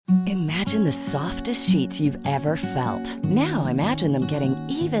Imagine the softest sheets you've ever felt. Now imagine them getting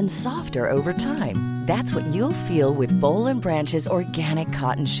even softer over time. That's what you'll feel with Boll and Branch's organic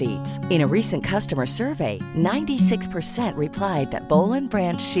cotton sheets. In a recent customer survey, 96% replied that Boll and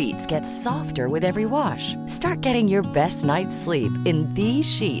Branch sheets get softer with every wash. Start getting your best night's sleep in these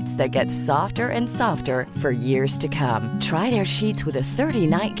sheets that get softer and softer for years to come. Try their sheets with a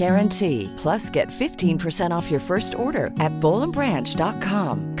 30-night guarantee. Plus, get 15% off your first order at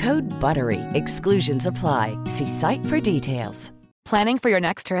bollandbranch.com. Code BUTTERY. Exclusions apply. See site for details. Planning for your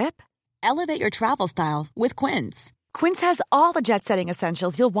next trip? Elevate your travel style with Quince. Quince has all the jet-setting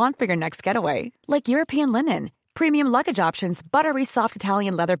essentials you'll want for your next getaway, like European linen, premium luggage options, buttery soft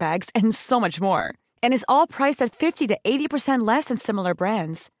Italian leather bags, and so much more. And is all priced at 50 to 80% less than similar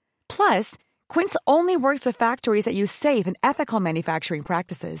brands. Plus, Quince only works with factories that use safe and ethical manufacturing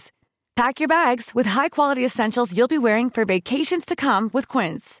practices. Pack your bags with high-quality essentials you'll be wearing for vacations to come with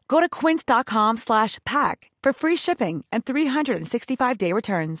Quince. Go to quince.com/pack for free shipping and 365-day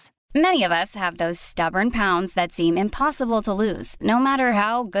returns. Many of us have those stubborn pounds that seem impossible to lose, no matter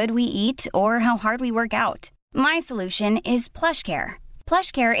how good we eat or how hard we work out. My solution is PlushCare.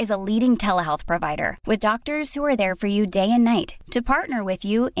 PlushCare is a leading telehealth provider with doctors who are there for you day and night to partner with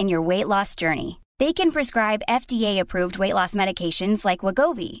you in your weight loss journey. They can prescribe FDA-approved weight loss medications like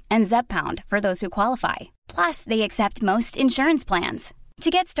Wegovy and Zepbound for those who qualify. Plus, they accept most insurance plans. To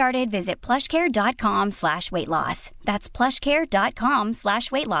get started, visit plushcare.com/weightloss. That's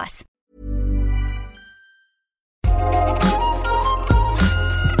plushcare.com/weightloss.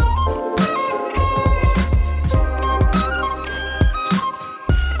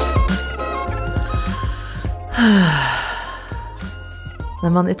 När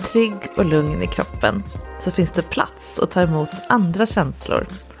man är trygg och lugn i kroppen så finns det plats att ta emot andra känslor,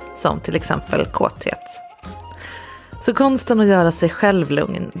 som till exempel kåthet. Så konsten att göra sig själv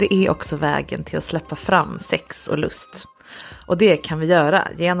lugn, det är också vägen till att släppa fram sex och lust. Och det kan vi göra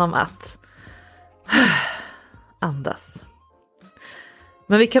genom att andas.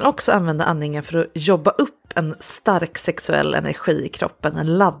 Men vi kan också använda andningen för att jobba upp en stark sexuell energi i kroppen,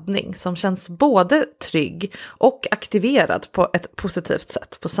 en laddning som känns både trygg och aktiverad på ett positivt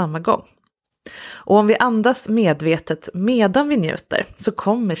sätt på samma gång. Och om vi andas medvetet medan vi njuter så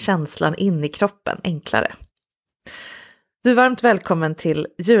kommer känslan in i kroppen enklare. Du är varmt välkommen till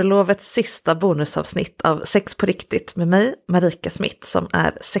jullovets sista bonusavsnitt av Sex på riktigt med mig, Marika Smith, som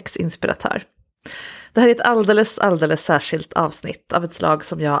är sexinspiratör. Det här är ett alldeles särskilt avsnitt av ett slag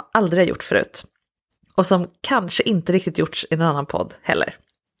som jag aldrig har gjort förut. Och som kanske inte riktigt gjorts i någon annan podd heller.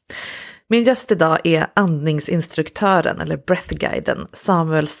 Min gäst idag är andningsinstruktören eller breathguiden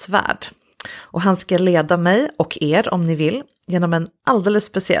Samuel Svärd. Och han ska leda mig och er, om ni vill, genom en alldeles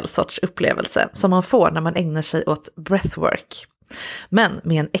speciell sorts upplevelse som man får när man ägnar sig åt breathwork. Men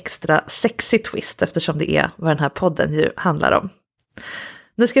med en extra sexy twist eftersom det är vad den här podden ju handlar om.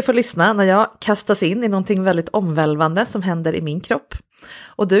 Ni ska få lyssna när jag kastas in i någonting väldigt omvälvande som händer i min kropp.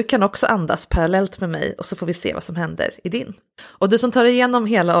 Och du kan också andas parallellt med mig och så får vi se vad som händer i din. Och du som tar igenom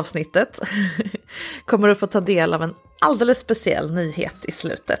hela avsnittet kommer att få ta del av en alldeles speciell nyhet i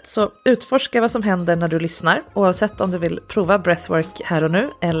slutet. Så utforska vad som händer när du lyssnar, oavsett om du vill prova breathwork här och nu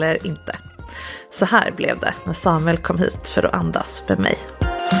eller inte. Så här blev det när Samuel kom hit för att andas med mig.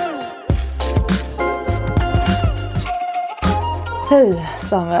 Hej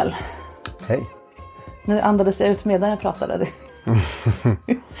Samuel. Hej. Nu andades jag ut medan jag pratade.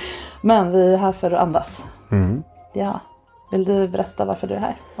 Men vi är här för att andas. Mm. Ja. Vill du berätta varför du är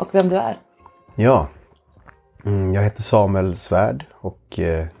här och vem du är? Ja. Jag heter Samuel Svärd och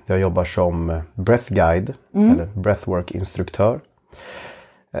jag jobbar som breathguide eller breathwork-instruktör.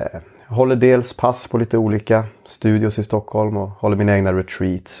 Jag håller dels pass på lite olika studios i Stockholm och håller mina egna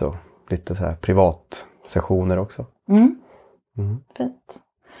retreats och lite så här privatsessioner också. Fint.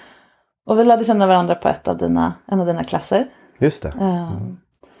 Och vi lärde känna varandra på en av dina klasser. Just det.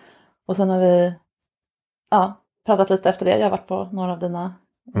 Och sen har vi pratat lite efter det. Jag har varit på några av dina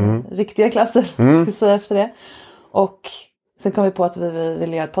riktiga klasser, ska jag säga efter det. Och sen kom vi på att vi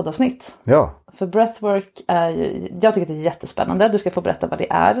ville göra ett poddavsnitt. Ja. För breathwork är ju, jag tycker det är jättespännande. Du ska få berätta vad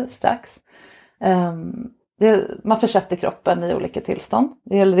det är strax. Man försätter kroppen i olika tillstånd.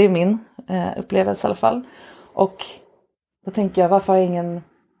 Det är min upplevelse i alla fall. Och då tänker jag, varför har ingen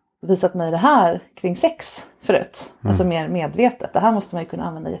visat mig det här kring sex förut? Alltså mer medvetet. Det här måste man ju kunna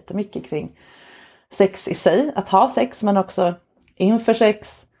använda jättemycket kring sex i sig. Att ha sex, men också inför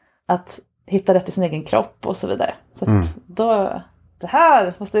sex. Att hitta rätt i sin egen kropp och så vidare. Så att det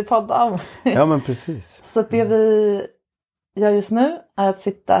här måste vi podda om. Ja, men precis. Så att det vi gör just nu är att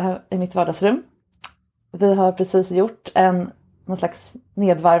sitta här i mitt vardagsrum. Vi har precis gjort en någon slags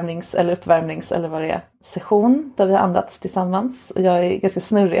nedvarvnings- eller uppvärmnings- eller vad det är, session där vi har andats tillsammans. Och jag är ganska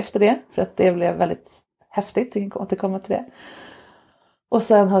snurrig efter det, för att det blev väldigt häftigt. Jag kan återkomma till det. Och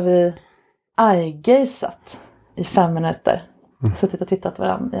sen har vi eye-gazat i 5 minuter. Suttit och tittat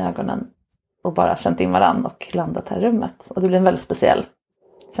varandra i ögonen och bara känt in varandra och landat här i rummet. Och det blev en väldigt speciell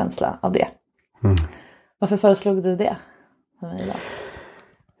känsla av det. Varför föreslog du det för mig idag?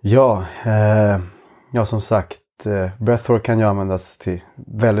 Ja, som sagt, breathwork kan ju användas till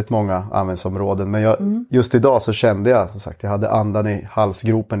väldigt många användningsområden. Men just idag så kände jag, som sagt, jag hade andan i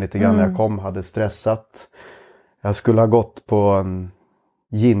halsgropen lite grann när jag kom, hade stressat. Jag skulle ha gått på en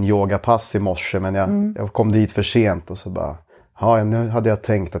yin-yoga-pass i morse, men jag kom dit för sent och så bara, nu hade jag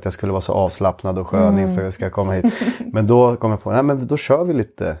tänkt att jag skulle vara så avslappnad och skön inför jag ska komma hit. Men då kom jag på, nej men då kör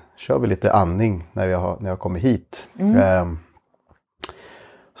vi lite andning när jag kommer hit.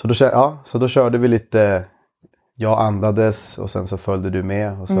 Så då körde vi lite, jag andades och sen så följde du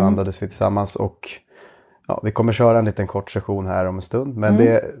med och så andades vi tillsammans. Och vi kommer köra en liten kort session här om en stund.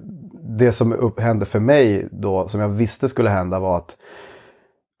 Men det som hände för mig då, som jag visste skulle hända, var att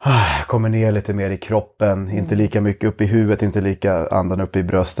jag kommer ner lite mer i kroppen, inte lika mycket upp i huvudet, inte lika andan upp i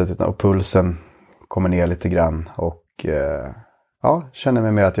bröstet, och pulsen kommer ner lite grann. Och känner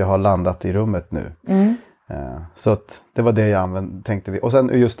mig med att jag har landat i rummet nu. Så att det var det jag tänkte vi. Och sen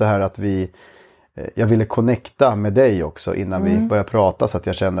just det här att jag ville connecta med dig också innan vi började prata, så att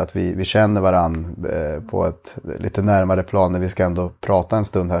jag känner att vi känner varann på ett lite närmare plan när vi ska ändå prata en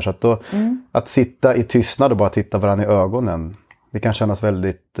stund här. Så att att sitta i tystnad och bara titta varann i ögonen, det kan kännas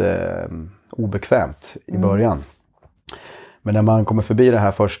väldigt obekvämt i början. Men när man kommer förbi det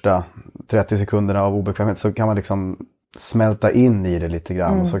här första 30 sekunderna av obekvämhet, så kan man liksom smälta in i det lite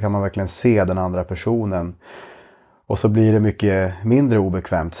grann. Och så kan man verkligen se den andra personen. Och så blir det mycket mindre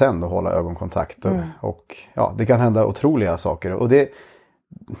obekvämt sen att hålla ögonkontakt. Och det kan hända otroliga saker. Och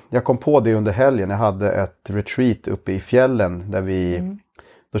jag kom på det under helgen. Jag hade ett retreat uppe i fjällen där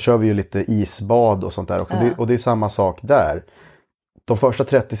då kör vi ju lite isbad och sånt där också. Och det är samma sak där. De första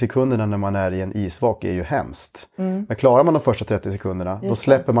 30 sekunderna när man är i en isvak är ju hemskt. Men klarar man de första 30 sekunderna, då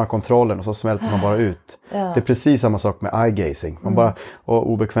släpper man kontrollen och så smälter man bara ut. Det är precis samma sak med eye-gazing. Man bara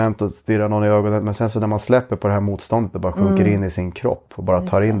obekvämt och stirrar någon i ögonen. Men sen så när man släpper på det här motståndet och bara sjunker in i sin kropp och bara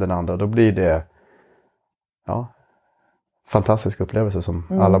tar in den andra, då blir det fantastisk upplevelse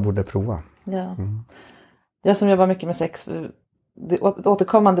som alla borde prova. Jag som jobbar mycket med sex, ett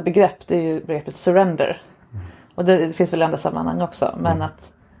återkommande begrepp, det är ju begreppet surrender. Och det finns väl i andra sammanhang också. Men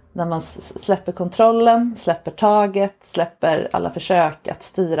att när man släpper kontrollen, släpper taget, släpper alla försök att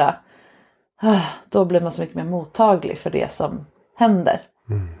styra, då blir man så mycket mer mottaglig för det som händer.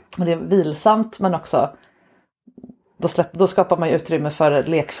 Och det är vilsamt, men också då skapar man ju utrymme för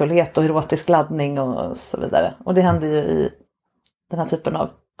lekfullhet och erotisk laddning och så vidare. Och det händer ju i den här typen av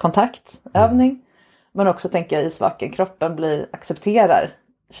kontaktövning. Men också tänker jag isvaken, kroppen accepterar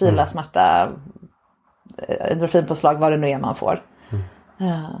kyla, smärta, endorfinpåslag, vad det nu är man får.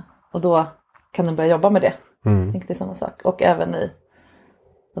 Och då kan den börja jobba med det. Det är samma sak. Och även i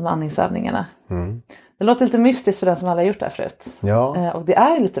de andningsövningarna. Det låter lite mystiskt för den som aldrig har gjort det här förut. Och det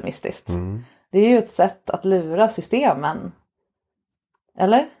är lite mystiskt. Det är ju ett sätt att lura systemen.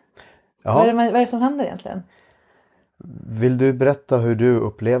 Eller? Vad är det som händer egentligen? Vill du berätta hur du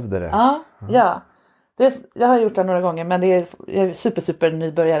upplevde det? Ja. Jag har gjort det några gånger, men jag är super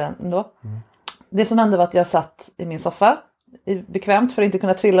nybörjare ändå. Det som hände var att jag satt i min soffa, bekvämt för att inte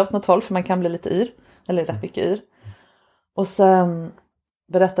kunna trilla åt något håll, för man kan bli lite yr, eller rätt mycket yr. Och sen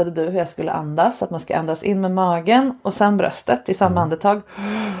berättade du hur jag skulle andas, att man ska andas in med magen och sen bröstet i samma andetag.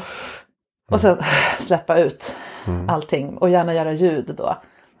 Och sen släppa ut allting och gärna göra ljud då.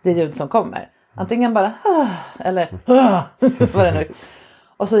 Det ljud som kommer. Antingen bara eller vad det nu.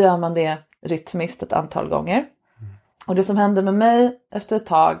 Och så gör man det rytmiskt ett antal gånger. Och det som hände med mig efter ett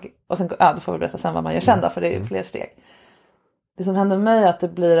tag, och sen, då får vi berätta sen vad man gör sen då, för det är ju fler steg. Det som hände med mig är att det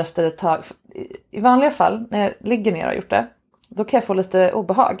blir efter ett tag, i vanliga fall när jag ligger ner och har gjort det, då kan jag få lite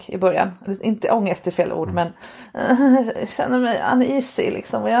obehag i början. Inte ångest är fel ord, men jag känner mig uneasy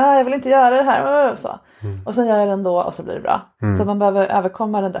liksom. Och jag vill inte göra det här. Så. Och sen gör jag det ändå och så blir det bra. Så man behöver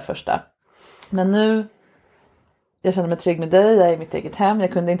överkomma den där första. Men nu, jag känner mig trygg med dig, jag är i mitt eget hem,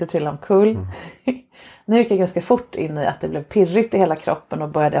 jag kunde inte trilla omkull. Nu gick jag ganska fort in i att det blev pirrigt i hela kroppen och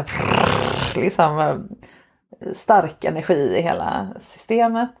började liksom stark energi i hela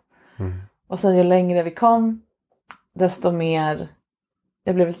systemet. Och sen ju längre vi kom, desto mer,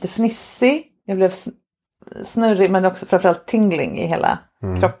 jag blev lite fnissig, jag blev snurrig, men också framförallt tingling i hela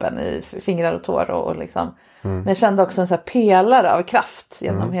kroppen, i fingrar och tår och liksom. Men jag kände också en så här pelare av kraft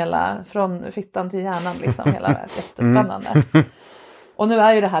genom hela, från fittan till hjärnan liksom, hela jättespännande. Och nu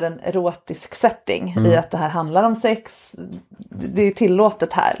är ju det här en erotisk setting i att det här handlar om sex. Det är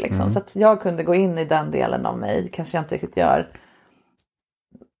tillåtet här liksom. Så att jag kunde gå in i den delen av mig. Kanske jag inte riktigt gör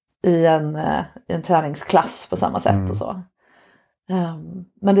i en träningsklass på samma sätt och så.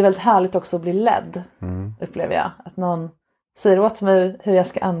 Men det är väldigt härligt också att bli ledd, upplever jag. Att någon säger åt mig hur jag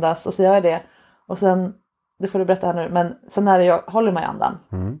ska andas och så gör jag det. Och sen, det får du berätta här nu, men sen när jag håller mig i andan.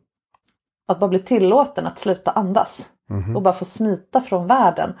 Att bara bli tillåten att sluta andas. Och bara få smita från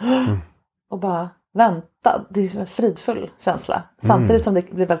världen. Och bara vänta. Det är en fridfull känsla. Samtidigt som jag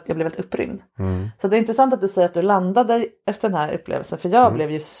blev väldigt upprymd. Så det är intressant att du säger att du landade efter den här upplevelsen. För jag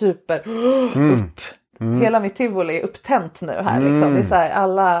blev ju super upp. Hela mitt tivoli är upptänt nu här. Liksom. Det är så här,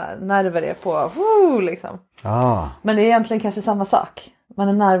 alla nerver är på. Liksom. Men det är egentligen kanske samma sak. Man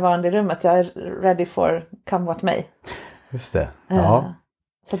är närvarande i rummet. Jag är ready for come what may. Just det. Ja.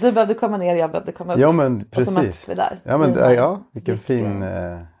 Så du behövde komma ner, jag behövde komma upp. Ja, men precis. Och så möttes vi där. Ja, men vilken fin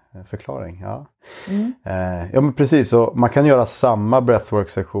förklaring. Ja. Ja, men precis. Och man kan göra samma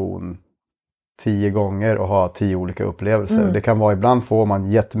breathwork-session 10 gånger och ha 10 olika upplevelser. Det kan vara, ibland får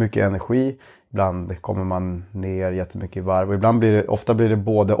man jättemycket energi. Ibland kommer man ner jättemycket i varv. Och ibland ofta blir det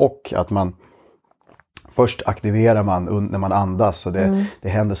både och. Att man först aktiverar man när man andas. Och det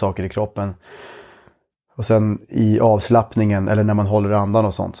händer saker i kroppen. Och sen i avslappningen eller när man håller andan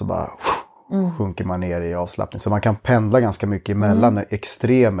och sånt så bara sjunker man ner i avslappning. Så man kan pendla ganska mycket mellan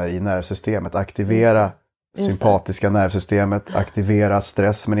extremer i nervsystemet. Aktivera sympatiska nervsystemet. Aktivera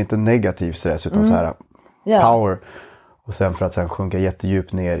stress, men inte negativ stress utan så här power. Och sen för att sen sjunka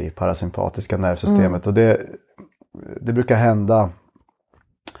jättedjupt ner i parasympatiska nervsystemet. Och det brukar hända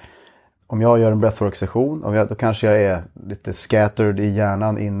om jag gör en breathwork-session. Då kanske jag är lite scattered i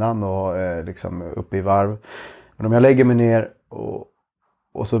hjärnan innan och liksom uppe i varv. Men om jag lägger mig ner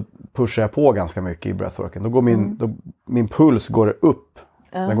och så pushar jag på ganska mycket i breathworken. Då går min puls går upp.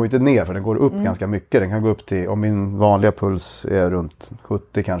 Den går inte ner för den går upp ganska mycket. Den kan gå upp till, om min vanliga puls är runt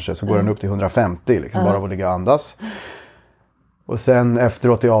 70 kanske, så går den upp till 150 liksom, bara av att ligga och andas. Och sen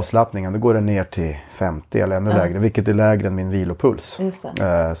efteråt i avslappningen då går den ner till 50 eller ännu lägre, vilket är lägre än min vilopuls.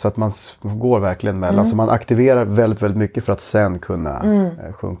 Så att man går verkligen mellan, så man aktiverar väldigt, väldigt mycket för att sen kunna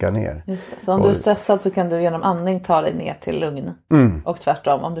sjunka ner. Just det. Så om du är stressad så kan du genom andning ta dig ner till lugn. Och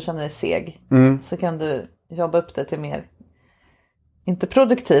tvärtom, om du känner dig seg så kan du jobba upp det till mer, inte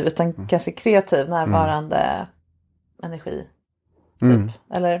produktiv utan kanske kreativ, närvarande energi. Typ.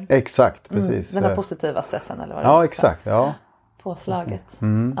 Eller? Exakt, precis. Den här positiva stressen eller vad det är. Ja, exakt. Ja. Påslaget.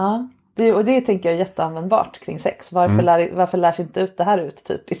 Ja. Det tänker jag är jätteanvändbart kring sex. Varför lärs inte ut det här ut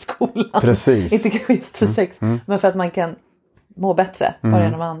typ i skolan? Precis. Inte kanske just för sex. Men för att man kan må bättre bara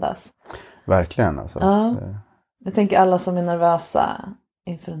genom att andas. Verkligen alltså. Ja. Jag tänker alla som är nervösa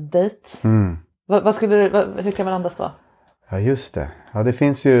inför en dejt. Hur kan man andas då? Ja, just det. Ja, det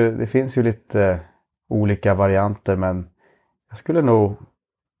finns ju lite olika varianter, men jag skulle nog,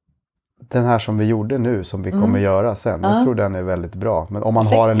 den här som vi gjorde nu, som vi kommer göra sen, jag tror den är väldigt bra. Men om man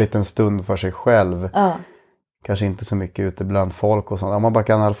har en liten stund för sig själv, kanske inte så mycket ute bland folk och sånt. Om man bara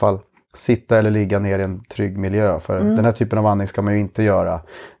kan i alla fall sitta eller ligga ner i en trygg miljö. För den här typen av andning ska man ju inte göra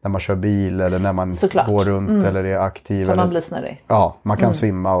när man kör bil eller när man går runt eller är aktiv. För man blir snurrig. Ja, man kan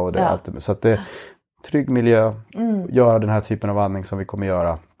svimma och det allt. Så att det är trygg miljö, göra den här typen av andning som vi kommer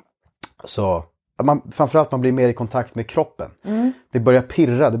göra. Så framförallt man blir mer i kontakt med kroppen. Det börjar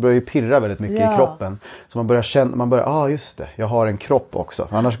ju pirra väldigt mycket i kroppen. Så man börjar känna, just det, jag har en kropp också.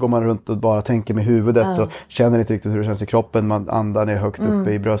 Annars går man runt och bara tänker med huvudet och känner inte riktigt hur det känns i kroppen. Andan är högt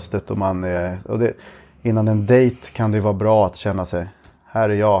uppe i bröstet och innan en dejt kan det vara bra att känna sig, här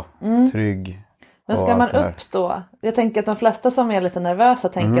är jag, trygg. Men ska man upp då? Jag tänker att de flesta som är lite nervösa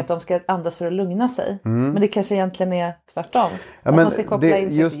tänker att de ska andas för att lugna sig. Men det kanske egentligen är tvärtom. Ja, man ska koppla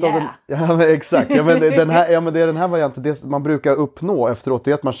in sig. Ja, men exakt. Ja, men det är den här varianten. Det man brukar uppnå efteråt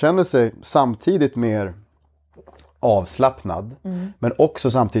är att man känner sig samtidigt mer avslappnad. Men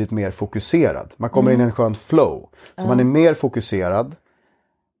också samtidigt mer fokuserad. Man kommer in i en skön flow. Så man är mer fokuserad.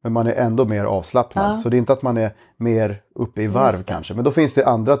 Men man är ändå mer avslappnad. Så det är inte att man är mer uppe i varv kanske. Men då finns det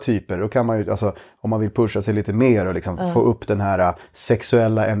andra typer. Då kan man ju, alltså, om man vill pusha sig lite mer och liksom få upp den här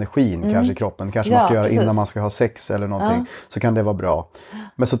sexuella energin kanske i kroppen. Kanske man ska göra innan man ska ha sex eller någonting. Så kan det vara bra.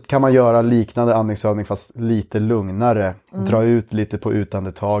 Men så kan man göra liknande andningsövning fast lite lugnare. Dra ut lite på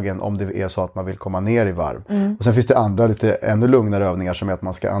utandetagen om det är så att man vill komma ner i varv. Och sen finns det andra lite ännu lugnare övningar som är att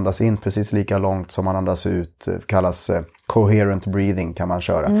man ska andas in precis lika långt som man andas ut. Kallas coherent breathing kan man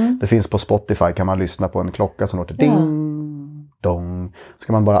köra. Det finns på Spotify, kan man lyssna på en klocka som låter ding, dong. Så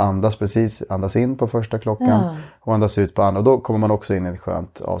kan man bara andas in på första klockan och andas ut på andra. Och då kommer man också in i en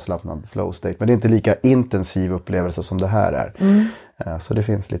skönt avslappnad flow state. Men det är inte lika intensiv upplevelse som det här är. Så det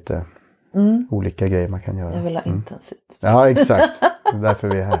finns lite olika grejer man kan göra. Jag vill ha intensivt. Ja, exakt. Det är därför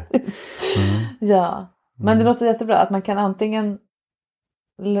vi är här. Ja, men det låter jättebra att man kan antingen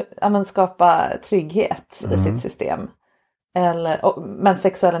skapa trygghet i sitt system. Men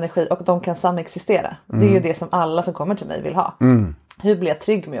sexuell energi, och de kan samexistera. Det är ju det som alla som kommer till mig vill ha. Hur blir jag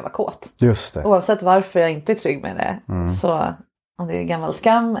trygg med att vara kåt? Just det. Oavsett varför jag inte är trygg med det. Så om det är gammal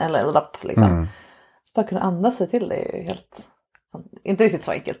skam eller liksom. Så bara kunna andas sig till det är ju helt... Inte riktigt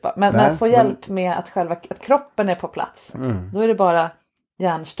så enkelt bara. Men att få hjälp med att kroppen är på plats. Då är det bara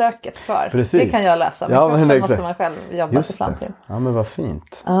hjärnstöket kvar. Precis. Det kan jag lösa. Men kroppen måste man själv jobba sig fram till. Ja, men vad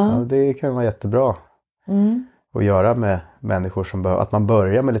fint. Ja, det kan vara jättebra. Att göra med människor som behöver, att man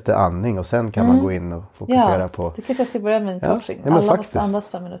börjar med lite andning och sen kan man gå in och fokusera på... det kanske jag ska börja med en coaching. Ja, alla faktiskt. måste andas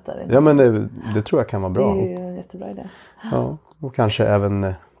 5 minuter. Ja, men det tror jag kan vara bra. Det är ju en jättebra idé. Ja, och kanske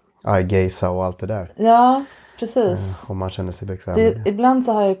även eye-gaza och allt det där. Ja, precis. Om man känner sig bekväm med det. Ibland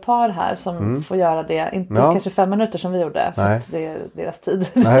så har jag ju par här som får göra det. Inte kanske 5 minuter som vi gjorde. För att det är deras tid.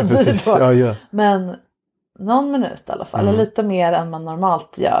 Nej, precis. Ja. Men någon minut i alla fall. Eller lite mer än man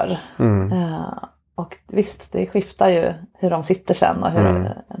normalt gör. Och visst, det skiftar ju hur de sitter sen och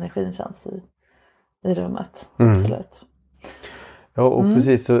hur energin känns i rummet. Absolut. Ja, och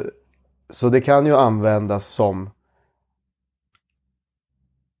precis. Så det kan ju användas som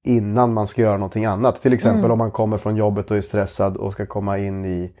innan man ska göra någonting annat. Till exempel om man kommer från jobbet och är stressad och ska komma in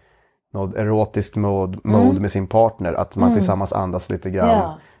i något erotiskt mode med sin partner. Att man tillsammans andas lite grann.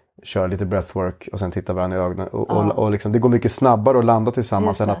 Ja. Kör lite breathwork och sen tittar varandra i ögonen. Och liksom, det går mycket snabbare att landa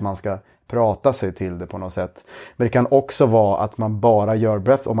tillsammans än att man ska prata sig till det på något sätt. Men det kan också vara att man bara gör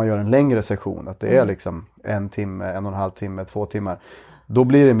breath om man gör en längre session. Att det är liksom 1 timme, 1,5 timme, 2 timmar. Då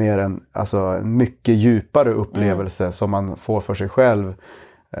blir det mer en mycket djupare upplevelse som man får för sig själv.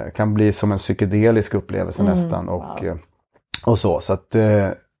 Kan bli som en psykedelisk upplevelse nästan. Och så. Så att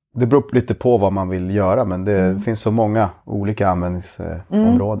det beror lite på vad man vill göra, men det finns så många olika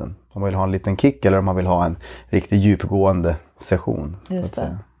användningsområden. Om man vill ha en liten kick eller om man vill ha en riktigt djupgående session. Just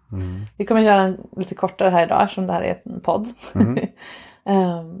det. Vi kommer göra en lite kortare här idag eftersom det här är en podd.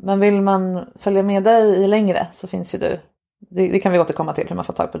 Men vill man följa med dig i längre så finns ju du. Det kan vi återkomma till hur man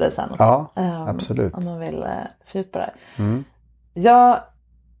får tag på dig sen. Och så. Ja, absolut. Om man vill fördjupa det. Jag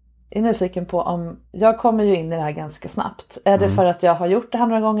är nyfiken på om jag kommer ju in i det här ganska snabbt. Är det för att jag har gjort det här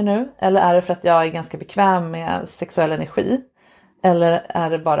några gånger nu? Eller är det för att jag är ganska bekväm med sexuell energi? Eller är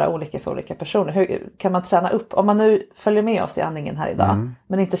det bara olika för olika personer? Hur kan man träna upp? Om man nu följer med oss i andningen här idag.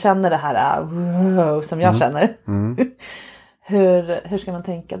 Men inte känner det här wow, som jag känner. Hur ska man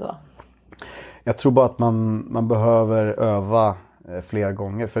tänka då? Jag tror bara att man behöver öva fler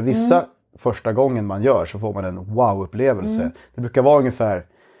gånger. För vissa första gången man gör så får man en wow-upplevelse. Det brukar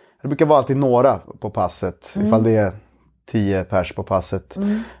vara alltid några på passet. Ifall det är 10 pers på passet.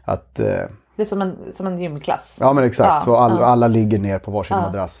 Att, det är som en gymklass. Ja, men exakt. Ja, och alla ligger ner på varsin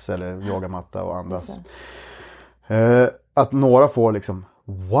madrass eller yogamatta och andas. Att några får liksom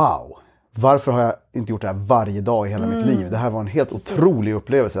wow. Varför har jag inte gjort det här varje dag i hela mitt liv? Det här var en helt otrolig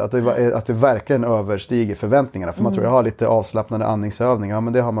upplevelse. Att det verkligen överstiger förväntningarna. För man tror jag har lite avslappnande andningsövningar. Ja,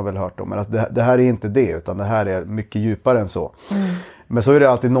 men det har man väl hört om. Men att det här är inte det, utan det här är mycket djupare än så. Men så är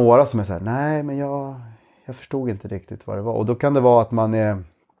det alltid några som är så här: nej, men jag förstod inte riktigt vad det var. Och då kan det vara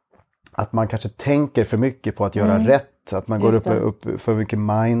att man kanske tänker för mycket på att göra rätt. Att man går upp för mycket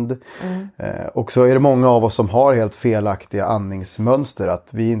mind. Och så är det många av oss som har helt felaktiga andningsmönster. Att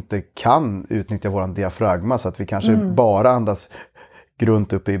vi inte kan utnyttja våran diafragma. Så att vi kanske bara andas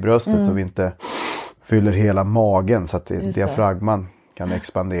grunt uppe i bröstet. Och vi inte fyller hela magen. Så att diafragman kan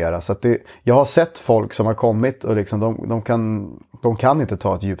expandera. Så att jag har sett folk som har kommit och liksom de kan inte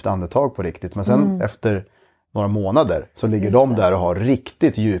ta ett djupt andetag på riktigt. Men sen efter några månader så ligger de där och har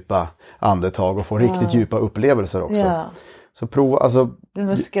riktigt djupa andetag och får riktigt djupa upplevelser också. Ja. Så prova, alltså... Det är en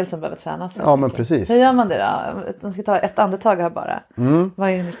muskel som behöver tränas. Ja, men precis. Hur gör man det då? De ska ta ett andetag här bara. Vad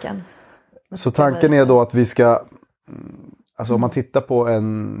är nyckeln? Så tanken är då att vi ska... Alltså om man tittar på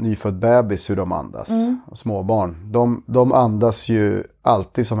en nyfödd bebis hur de andas, småbarn, de andas ju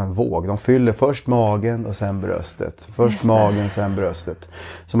alltid som en våg. De fyller först magen och sen bröstet. Först magen, sen bröstet.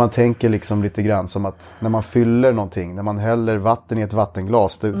 Så man tänker liksom lite grann som att när man fyller någonting, när man häller vatten i ett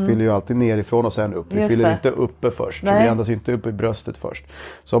vattenglas, det fyller ju alltid nerifrån och sen upp. Vi fyller inte uppe först, så vi andas inte upp i bröstet först.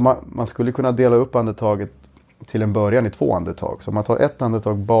 Så man skulle kunna dela upp andetaget till en början i 2 andetag. Så man tar ett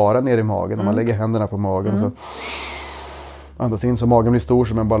andetag bara ner i magen och man lägger händerna på magen och så andas in så magen blir stor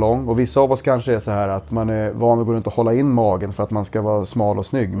som en ballong. Och vissa av oss kanske är så här att man är van att gå runt och hålla in magen för att man ska vara smal och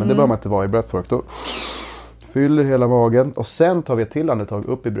snygg. Men det bör man inte vara i breathwork. Då fyller hela magen och sen tar vi ett till andetag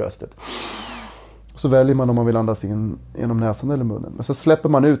upp i bröstet. Så väljer man om man vill andas in genom näsan eller munnen. Men så släpper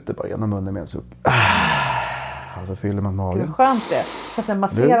man ut det bara genom munnen med en suck. Och så fyller man magen. Gud, skönt det. Känns som att jag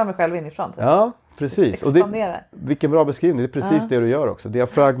masserar mig själv inifrån. Typ. Ja, precis. Och vilken bra beskrivning. Det är precis det du gör också.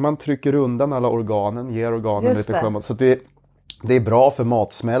 Diafragman trycker undan alla organen. Ger organen lite skönt. Så det är bra för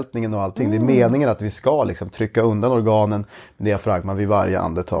matsmältningen och allting. Det är meningen att vi ska liksom trycka undan organen med diafragman vid varje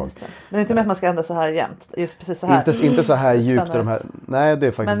andetag. Men det är inte med att man ska andas så här jämt. Just precis så här. Inte så här djupt. Nej, det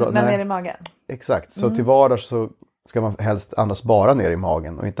är faktiskt bra. Men ner i magen. Exakt. Så till vardags så ska man helst andas bara ner i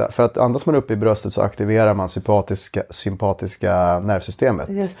magen. Och inte, för att andas man upp i bröstet så aktiverar man sympatiska nervsystemet.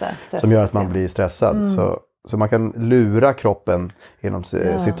 Just det, som gör att man blir stressad. Så man kan lura kroppen inom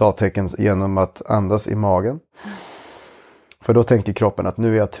citattecken genom att andas i magen. För då tänker kroppen att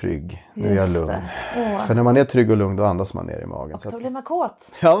nu är jag trygg, nu är jag lugn. För när man är trygg och lugn då andas man ner i magen. Och då blir man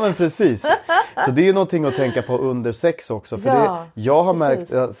kåt. Ja men precis. Så det är ju någonting att tänka på under sex också. För jag har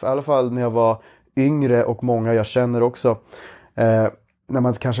märkt, i alla fall när jag var yngre och många jag känner också. När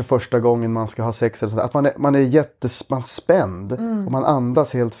man kanske första gången man ska ha sex eller sånt, att man är jättespänd och man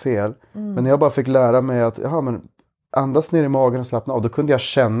andas helt fel. Men när jag bara fick lära mig att andas ner i magen och slappna av, då kunde jag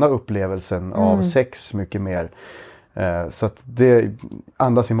känna upplevelsen av sex mycket mer. Så att det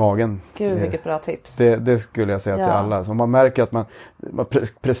andas i magen. Gud vilket bra tips. Det skulle jag säga till alla. Så om man märker att man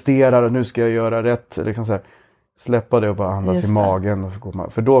presterar och nu ska jag göra rätt. Liksom så här, släppa det och bara andas i magen.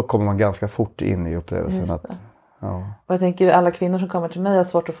 För då kommer man ganska fort in i upplevelsen. Och jag tänker ju alla kvinnor som kommer till mig har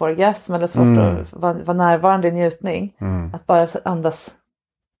svårt att få orgasm. Eller svårt att vara närvarande i njutning. Att bara andas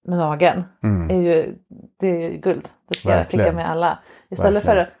med magen. Det är ju guld. Det ska jag klicka med alla. Istället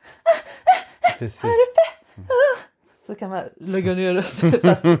för att precis. så kan man lägga ner rösten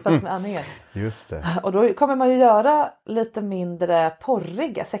fast med andningen. Just det. Och då kommer man ju göra lite mindre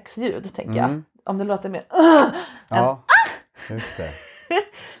porriga sexljud, tänker jag. Om det låter mer just det.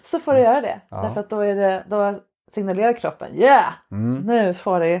 Så får du göra det. Därför att då signalerar kroppen nu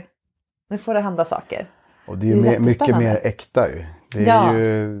får det hända saker. Och det är ju mycket mer äkta ju. Det är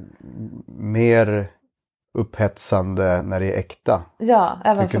ju mer upphetsande när det är äkta. Ja,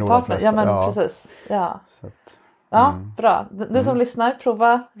 även för partner. Ja, men precis. Ja. Så att, bra. Du som lyssnar,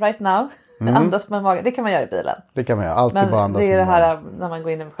 prova right now. Andas med magen. Det kan man göra i bilen. Det kan man göra. Alltid bara andas med magen. Det är det här när man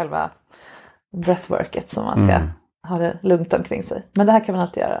går in i själva breathworket som man ska ha det lugnt omkring sig. Men det här kan man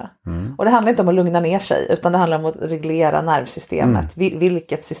alltid göra. Och det handlar inte om att lugna ner sig, utan det handlar om att reglera nervsystemet.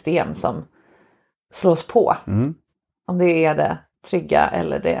 Vilket system som slås på. Om det är det trygga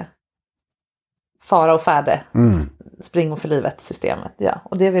eller det fara och färde. Spring och för livet systemet. Ja,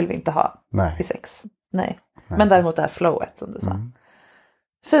 och det vill vi inte ha i sex. Nej. Men däremot det här flowet som du sa.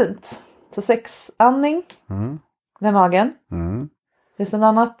 Fint. Så sexandning med magen. Finns det något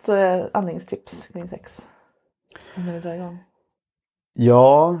annat andningstips kring sex? När du drar igång?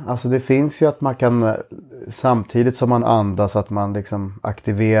 Ja, alltså det finns ju att man kan samtidigt som man andas att man liksom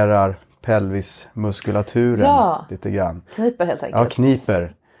aktiverar pelvismuskulaturen lite grann. Kniper helt enkelt. Ja,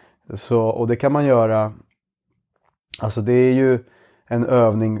 kniper. Så, och det kan man göra, alltså det är ju en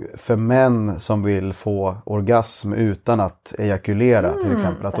övning för män som vill få orgasm utan att ejakulera till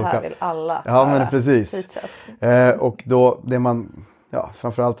exempel. Att det här vill alla. Ja, men precis. Och då det man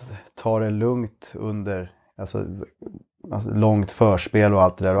framförallt tar det lugnt under alltså långt förspel och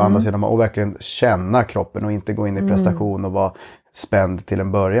allt det där och andas genom och verkligen känna kroppen och inte gå in i prestation och vara spänd till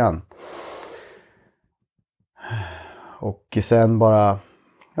en början. Och sen bara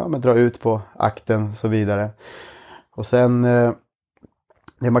dra ut på akten och så vidare. Och sen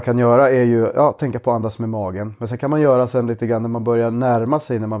det man kan göra är ju tänka på att andas med magen. Men sen kan man göra sen lite grann när man börjar närma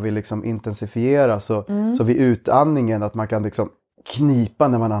sig, när man vill liksom intensifiera så vid utandningen att man kan liksom knipa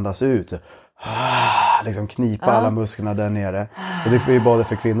när man andas ut. Liksom knipa alla musklerna där nere. Och det är ju både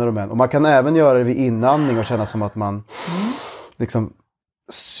för kvinnor och män. Och man kan även göra det vid inandning och känna som att man liksom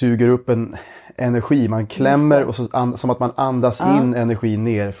suger upp en energi. Man klämmer och så, som att man andas in energi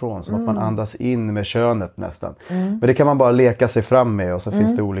nerifrån. Som att man andas in med könet nästan. Men det kan man bara leka sig fram med. Och så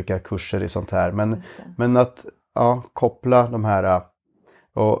finns det olika kurser i sånt här. Men att koppla de här.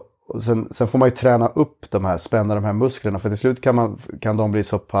 Och sen får man ju träna upp spänna de här musklerna. För till slut kan de bli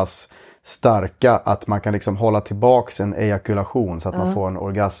så pass starka att man kan liksom hålla tillbaks en ejakulation så att man får en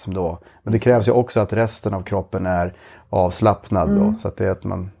orgasm då. Men det krävs ju också att resten av kroppen är avslappnad då. Så att det är att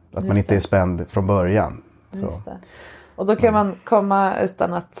man inte är spänd från början. Just det. Och då kan man komma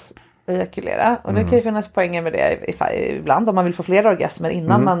utan att ejakulera. Och det kan ju finnas poänger med det ibland om man vill få fler orgasmer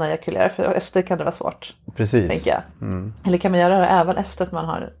innan man ejakulerar. För efter kan det vara svårt. Precis. Tänker jag. Eller kan man göra det även efter att man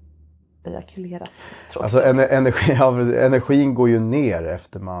har ejakulerat. Alltså energin går ju ner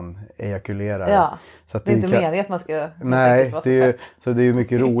efter man ejakulerar. Ja, så att det är inte meningen att man ska... Nej, så det är ju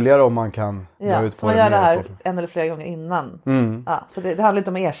mycket roligare om man kan dra ut på så man gör det här en eller flera gånger innan. Ja, så det handlar inte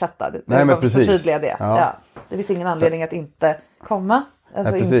om att ersätta. Nej, men precis. Förtydliga det. Ja. Det finns ingen anledning att inte komma.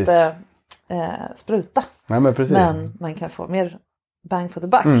 Alltså inte spruta. Nej, men precis. Men man kan få mer bang for the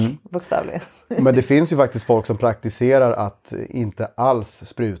buck, bokstavligen. Men det finns ju faktiskt folk som praktiserar att inte alls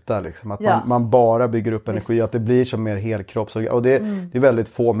spruta. Liksom. Att man bara bygger upp energi. Att det blir som mer helkropps. Och det är väldigt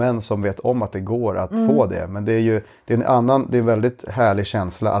få män som vet om att det går att få det. Men det är en väldigt härlig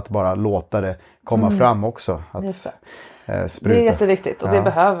känsla att bara låta det komma fram också. Att, det är jätteviktigt och det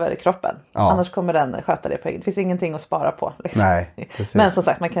behöver kroppen. Annars kommer den sköta det på egen. Det finns ingenting att spara på. Liksom. Nej, men som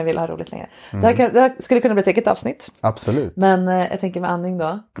sagt, man kan vilja ha roligt längre. Det här skulle kunna bli ett eget avsnitt. Absolut. Men jag tänker med andning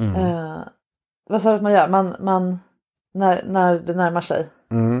då. Vad sa du att man gör? Man när det närmar sig.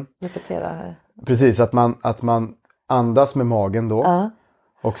 Repetera här. Precis, att man andas med magen då.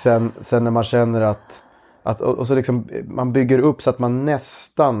 Och sen när man känner att och så liksom, man bygger upp så att man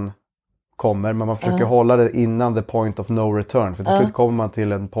nästan kommer, men man försöker hålla det innan the point of no return. För till slut kommer man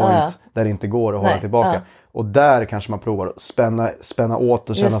till en point där det inte går att hålla tillbaka. Och där kanske man provar att spänna åt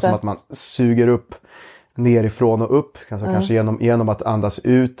och känna som att man suger upp nerifrån och upp. Kanske genom att andas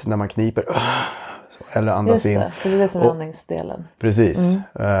ut när man kniper. Eller andas in. Så det är det som är andningsdelen. Precis.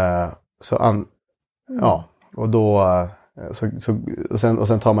 Och då... och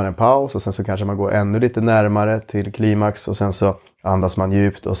sen tar man en paus och sen så kanske man går ännu lite närmare till klimax och sen så andas man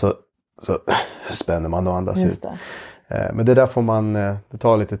djupt och så spänner man och andas ut. Men det där får man, det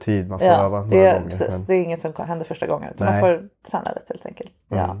tar lite tid, man får öva några gånger. Precis. Det är inget som händer första gången utan man får träna lite helt enkelt.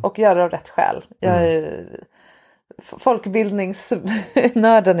 Och göra det av rätt skäl.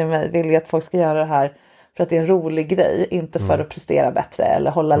 Folkbildningsnörden i mig vill ju att folk ska göra det här för att det är en rolig grej, inte för att prestera bättre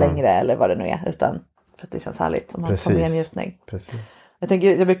eller hålla längre eller vad det nu är, utan för att det känns härligt om man får mer njutning. Precis.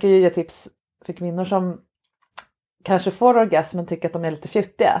 Jag brukar ju ge tips för kvinnor som kanske får orgasm men tycker att de är lite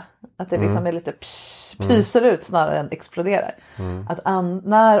fjuttiga. Att det liksom är lite pyser ut snarare än exploderar. Att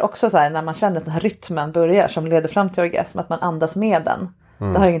när också så här, när man känner att den här rytmen börjar som leder fram till orgasm, att man andas med den.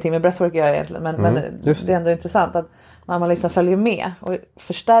 Det har ingenting med breathwork att göra egentligen, men det är ändå intressant att man liksom följer med och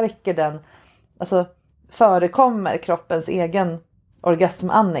förstärker den. Alltså förekommer kroppens egen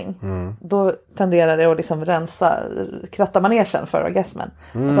orgasmandning, då tenderar det att liksom kratta manegen för orgasmen.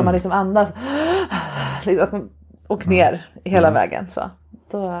 Att om man liksom andas och ner hela vägen, så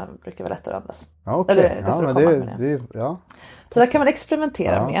då brukar det vara lättare att andas. Så där kan man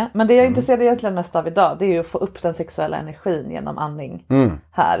experimentera med. Men det jag är intresserad egentligen mest av idag, det är ju att få upp den sexuella energin genom andning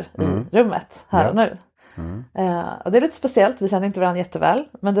här i rummet, här och nu. Och det är lite speciellt, vi känner inte varandra jätteväl,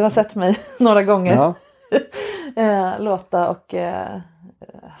 men du har sett mig några gånger låta och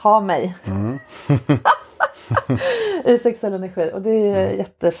ha mig i sexuell energi, och det är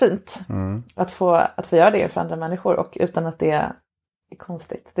jättefint att få göra det för andra människor och utan att det är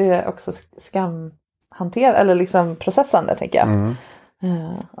konstigt. Det är också skamhantera eller liksom processande, tänker jag.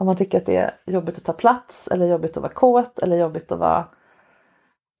 Om man tycker att det är jobbigt att ta plats eller jobbigt att vara kåt eller jobbigt att vara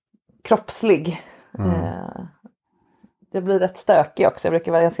kroppslig. Det blir rätt stökig också. Jag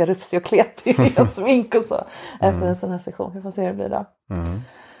brukar vara ganska rufsig och kletig och smink och så efter en sån här session. Vi får se hur det blir då.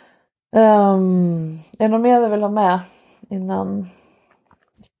 Är det något mer vi vill ha med innan?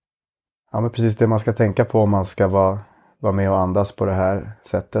 Ja, men precis det man ska tänka på om man ska vara med och andas på det här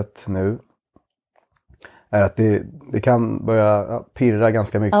sättet nu är att det kan börja pirra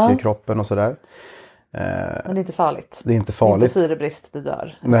ganska mycket i kroppen och sådär. Men det är inte farligt. Det är inte farligt. Det är inte syrebrist du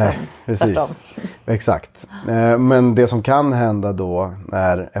dör. Nej, precis. Exakt. Men det som kan hända då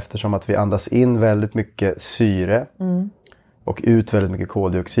är, eftersom att vi andas in väldigt mycket syre och ut väldigt mycket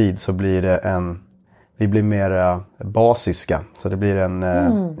koldioxid, så blir det vi blir mer basiska. Så det blir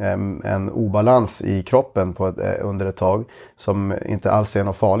en obalans i kroppen under ett tag som inte alls är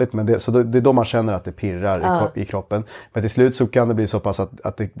något farligt. Men det är då man känner att det pirrar i kroppen. Men till slut så kan det bli så pass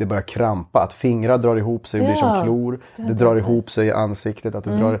att det börjar krampa. Att fingrar drar ihop sig och blir som klor. Det drar ihop sig i ansiktet.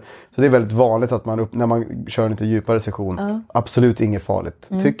 Så det är väldigt vanligt att när man kör en lite djupare session. Absolut inget farligt.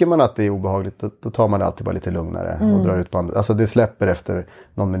 Tycker man att det är obehagligt, då tar man det alltid bara lite lugnare. Och drar ut på andra. Alltså det släpper efter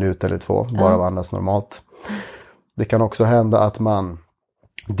någon minut eller två. Bara av andas normalt. Det kan också hända att man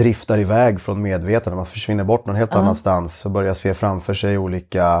driftar iväg från medvetande. Man försvinner bort någon helt annanstans och börjar se framför sig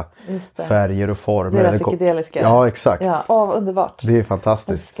olika färger och former. Det är psykedeliska. Ja, exakt. Ja, underbart. Det är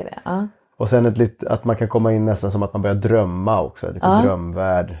fantastiskt. Jag älskar det. Och sen att man kan komma in nästan som att man börjar drömma också. Lite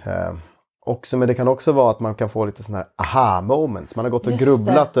drömvärld. också, men det kan också vara att man kan få lite sån här aha moments. Man har gått och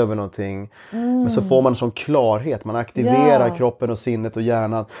grubblat över någonting. Men så får man en sån klarhet. Man aktiverar kroppen och sinnet och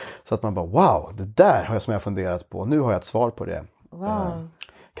hjärnan. Så att man bara wow, det där har jag som jag funderat på. Nu har jag ett svar på det. Wow.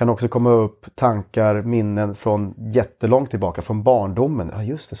 Kan också komma upp tankar, minnen från jättelångt tillbaka. Från barndomen. Ja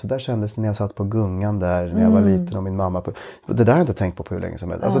just det, så där kändes det när jag satt på gungan där. När jag var liten och min mamma. Det där har jag inte tänkt på hur länge som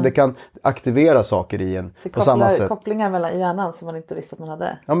helst. Alltså det kan aktivera saker i en på samma sätt. Kopplingar mellan hjärnan som man inte visste att man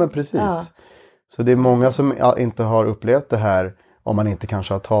hade. Ja men precis. Så det är många som inte har upplevt det här. Om man inte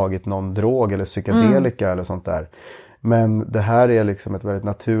kanske har tagit någon drog eller psykedelika eller sånt där. Men det här är liksom ett väldigt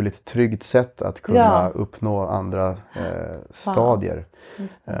naturligt, tryggt sätt att kunna uppnå andra stadier.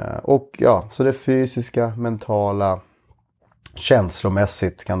 Och så det fysiska, mentala,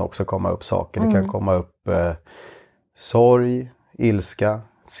 känslomässigt kan också komma upp saker. Det kan komma upp sorg, ilska,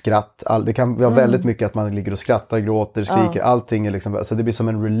 skratt. Det kan vara väldigt mycket att man ligger och skrattar, gråter, skriker. Allting är liksom, alltså det blir som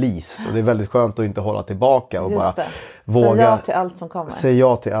en release. Och det är väldigt skönt att inte hålla tillbaka och bara våga. Säg ja till allt som kommer. Säg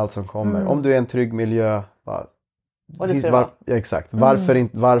ja till allt som kommer. Om du är i en trygg miljö, och det ska det vara. Exakt.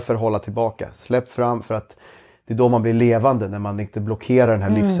 Varför hålla tillbaka? Släpp fram, för att det är då man blir levande, när man inte blockerar den här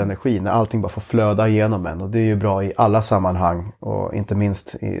livsenergin. När allting bara får flöda igenom en. Och det är ju bra i alla sammanhang. Och inte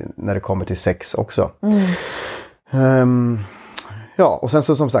minst när det kommer till sex också. Och sen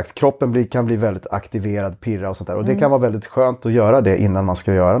så som sagt, kroppen kan bli väldigt aktiverad, pirra och sånt där. Och det kan vara väldigt skönt att göra det innan man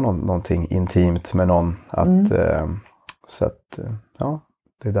ska göra någonting intimt med någon. Så att,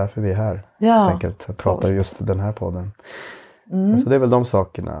 det är därför vi är här. Helt enkelt, att prata just den här podden. Så det är väl de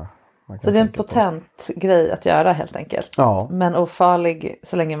sakerna. Så det är en potent grej att göra helt enkelt. Ja. Men ofarlig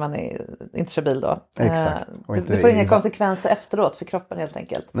så länge man inte kör bil då. Exakt. Det får inga konsekvenser efteråt för kroppen helt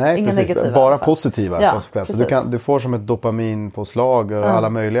enkelt. Nej, inga negativa. Bara positiva konsekvenser. Precis. Du får som ett dopaminpåslag och alla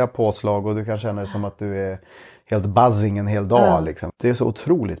möjliga påslag. Och du kan känna det som att du är helt buzzing en hel dag. Liksom. Det är så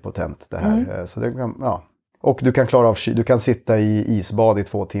otroligt potent det här. Så det kan, och du kan klara av, du kan sitta i isbad i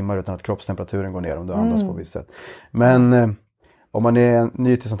 2 timmar utan att kroppstemperaturen går ner om du andas på visst sätt. Men om man är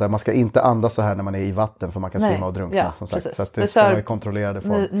ny till sånt där, man ska inte andas så här när man är i vatten, för man kan svimma och drunkna som sagt. Så att det ska vara i kontrollerade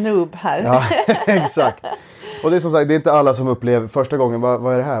form. Noob här. Ja, exakt. Och det är som sagt, det är inte alla som upplever första gången,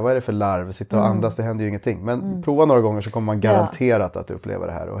 vad är det här? Vad är det för larv? Sitta och andas, det händer ju ingenting. Men prova några gånger så kommer man garanterat att uppleva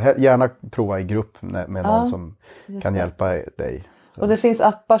det här. Och gärna prova i grupp med någon som kan hjälpa dig. Så. Och det finns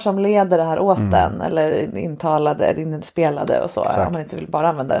appar som leder det här åt den, eller intalade eller inspelade och så. Exakt. Om man inte vill bara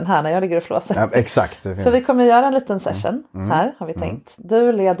använda den här när jag ligger och flåsar. Ja, exakt. För vi kommer göra en liten session här, har vi tänkt.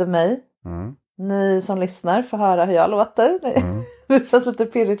 Du leder mig. Ni som lyssnar får höra hur jag låter. Det känns lite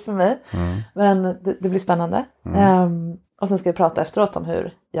pirrigt för mig. Men det blir spännande. Och sen ska vi prata efteråt om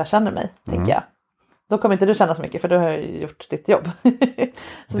hur jag känner mig, tänker jag. Då kommer inte du känna så mycket, för du har gjort ditt jobb.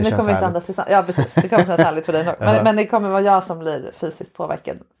 Så det kommer inte andas tillsammans. Ja, precis. Det kommer kännas härligt för dig nog. Men det kommer vara jag som blir fysiskt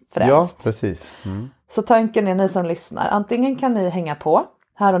påverkad främst. Ja, precis. Så tanken är, ni som lyssnar, antingen kan ni hänga på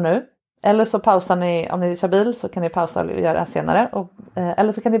här och nu. Eller så pausar ni, om ni kör bil så kan ni pausa och göra det senare.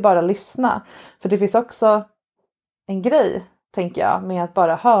 Eller så kan ni bara lyssna. För det finns också en grej, tänker jag, med att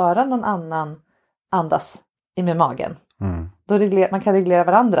bara höra någon annan andas med magen. Då man kan reglera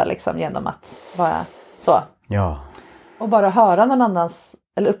varandra liksom, genom att bara så. Ja. Och bara höra någon annans,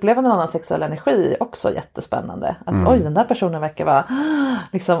 eller uppleva någon annans sexuell energi är också jättespännande. Att oj, den där personen verkar vara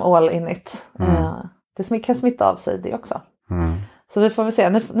liksom all in it. Det kan smitta av sig det också. Så vi får väl se.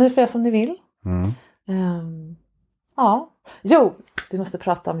 Ni får göra som ni vill. Jo, vi måste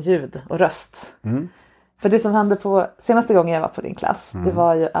prata om ljud och röst. För det som hände på senaste gången jag var på din klass, det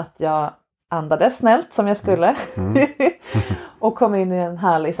var ju att jag andades snällt som jag skulle. Och kom in i en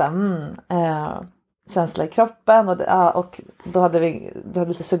härlig känsla i kroppen. Och då hade vi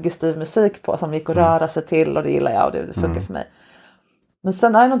lite suggestiv musik på som gick att röra sig till. Och det gillar jag och det funkar för mig. Men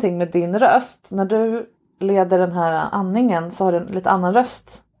sen är det någonting med din röst. När du leder den här andningen så har du en lite annan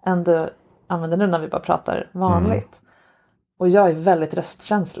röst än du använder nu när vi bara pratar vanligt. Och jag är väldigt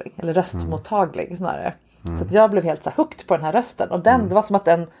röstkänslig. Eller röstmottaglig snarare. Så att jag blev helt så här hooked på den här rösten. Och det var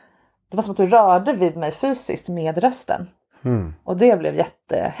som att du rörde vid mig fysiskt med rösten. Och det blev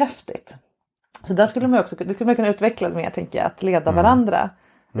jättehäftigt. Så där skulle man kunna utveckla mer, tänker jag. Att leda varandra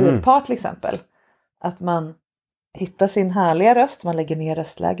i ett par till exempel. Att man hittar sin härliga röst. Man lägger ner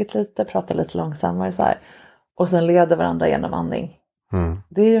röstläget lite. Pratar lite långsammare så här. Och sen leder varandra genom andning.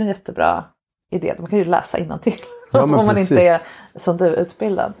 Det är ju en jättebra idé. Man kan ju läsa innantill. Ja, om man inte är som du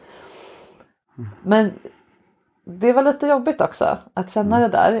utbildad. Men det var lite jobbigt också att känna det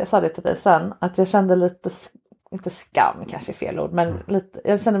där. Jag sa det till dig sen. Att jag kände lite, inte skam kanske är fel ord. Men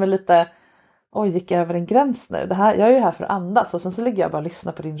jag kände mig lite, gick jag över en gräns nu? Jag är ju här för att andas. Och sen så ligger jag bara och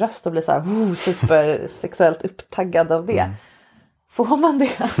lyssnar på din röst och blir så här super sexuellt upptaggad av det. Får man det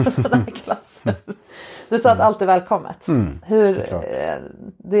för sådana här klasser? Du sa att allt är välkommet.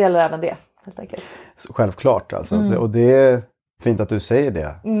 Det gäller även det, helt enkelt. Självklart alltså. Och det är fint att du säger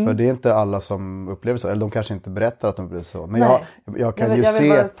det. För det är inte alla som upplever så. Eller de kanske inte berättar att de upplever så. Men jag kan ju se...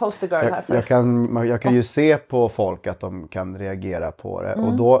 vara poster girl här för. Jag kan ju se på folk att de kan reagera på det.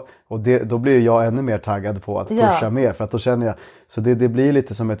 Och då blir jag ännu mer taggad på att pusha mer. För att då känner jag... Så det blir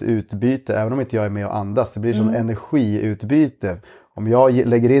lite som ett utbyte. Även om inte jag är med och andas. Det blir som energiutbyte. Om jag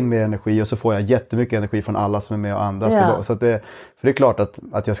lägger in mer energi och så får jag jättemycket energi från alla som är med och andas. Så att för det är klart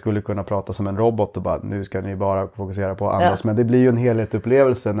att jag skulle kunna prata som en robot och bara nu ska ni bara fokusera på att andas. Men det blir ju en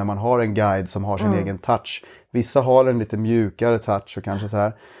helhetsupplevelse när man har en guide som har sin egen touch. Vissa har en lite mjukare touch och kanske så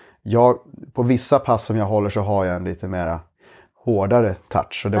här. På vissa pass som jag håller så har jag en lite mera hårdare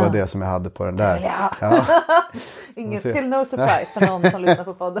touch. Och det var det som jag hade på den där. Inget till no surprise för någon som lyssnar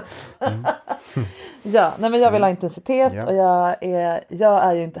på podden. Men jag vill ha intensitet och jag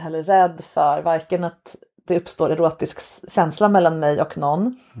är ju inte heller rädd för varken att det uppstår erotisk känsla mellan mig och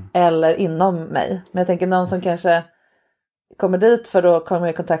någon eller inom mig. Men jag tänker någon som kanske kommer dit för att komma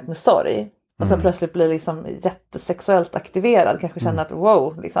i kontakt med sorg och sen plötsligt blir liksom jättesexuellt aktiverad, kanske känner att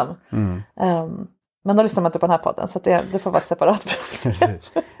wow liksom. Men då lyssnar man inte på den här podden så att det får vara ett separat problem.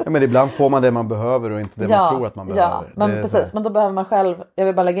 Men ibland får man det man behöver och inte det man tror att man behöver. Ja, men precis. Men då behöver man själv, jag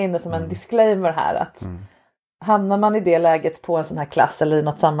vill bara lägga in det som en disclaimer här att hamnar man i det läget på en sån här klass eller i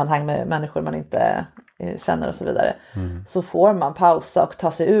något sammanhang med människor man inte känner och så vidare så får man pausa och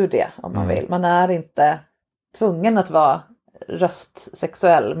ta sig ur det om man vill. Man är inte tvungen att vara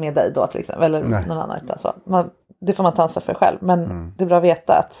röstsexuell med dig då till exempel eller någon annan utan så. Det får man ta ansvar för själv men det är bra att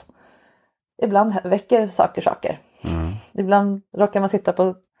veta att ibland väcker saker. Ibland råkar man sitta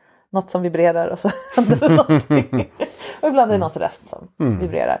på något som vibrerar och så händer det någonting. Och ibland är det någons röst som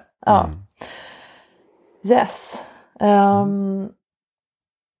vibrerar. Ja. Yes.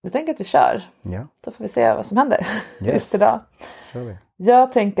 Jag tänker att vi kör. Ja. Så får vi se vad som händer just idag. Kör vi.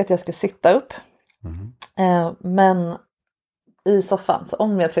 Jag tänker att jag ska sitta upp. Men i soffan. Så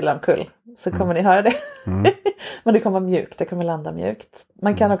om jag trillar omkull så kommer ni höra det. Men det kommer mjukt. Det kommer landa mjukt.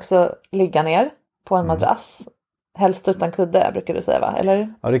 Man kan också ligga ner på en madrass. Helst utan kudde brukar du säga va?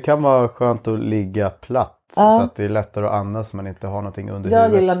 Eller? Ja, det kan vara skönt att ligga platt. Så att det är lättare att andas men inte ha någonting under jag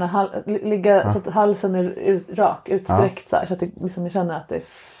huvudet. Jag gillar när ligga så att halsen är rak, utsträckt så här. Så att det, liksom, jag känner att det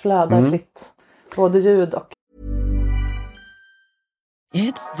flödar fritt. Både ljud och...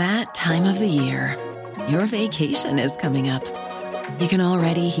 It's that time of the year. Your vacation is coming up. You can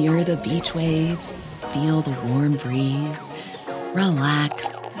already hear the beach waves, feel the warm breeze,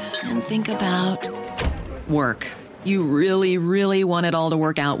 relax and think about work. You really, really want it all to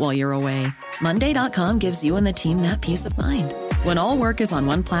work out while you're away. Monday.com gives you and the team that peace of mind. When all work is on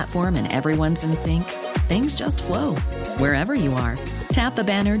one platform and everyone's in sync, things just flow. Wherever you are, tap the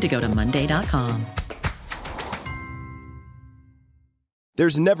banner to go to Monday.com.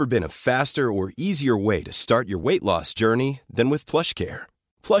 There's never been a faster or easier way to start your weight loss journey than with PlushCare.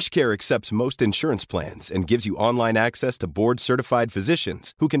 PlushCare accepts most insurance plans and gives you online access to board-certified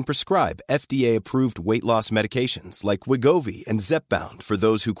physicians who can prescribe FDA-approved weight loss medications like Wegovy and Zepbound for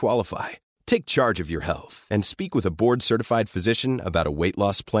those who qualify. Take charge of your health and speak with a board-certified physician about a weight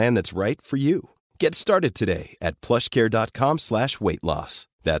loss plan that's right for you. Get started today at plushcare.com/weightloss.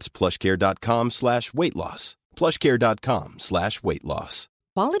 That's plushcare.com/weightloss. plushcare.com/weightloss.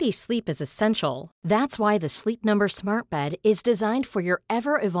 Quality sleep is essential. That's why the Sleep Number Smart Bed is designed for your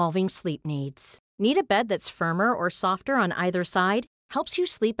ever-evolving sleep needs. Need a bed that's firmer or softer on either side? Helps you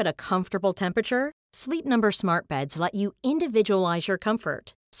sleep at a comfortable temperature? Sleep Number Smart Beds let you individualize your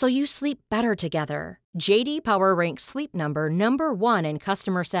comfort, so you sleep better together. JD Power ranks Sleep Number #1 in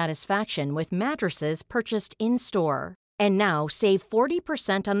customer satisfaction with mattresses purchased in-store. And now, save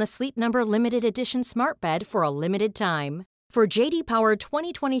 40% on the Sleep Number Limited Edition Smart Bed for a limited time. For JD Power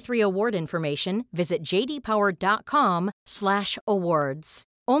 2023 award information, visit jdpower.com/awards.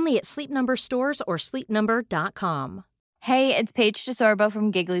 Only at Sleep Number stores or sleepnumber.com. Hey, it's Paige DeSorbo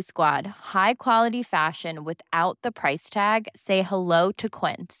from Giggly Squad. High quality fashion without the price tag. Say hello to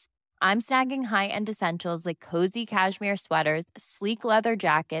Quince. I'm snagging high-end essentials like cozy cashmere sweaters, sleek leather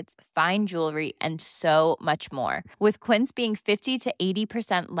jackets, fine jewelry, and so much more. With Quince being 50 to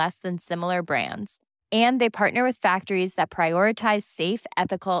 80% less than similar brands. And they partner with factories that prioritize safe,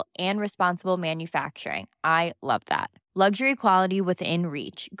 ethical, and responsible manufacturing. I love that. Luxury quality within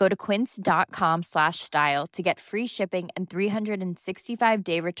reach. Go to quince.com/style to get free shipping and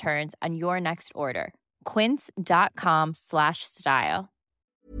 365-day returns on your next order. Quince.com/style.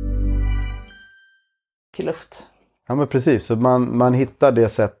 Luft. Ja men precis, så man hittar det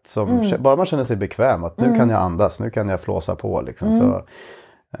sätt som, bara man känner sig bekväm, att nu kan jag andas, nu kan jag flåsa på liksom. Så,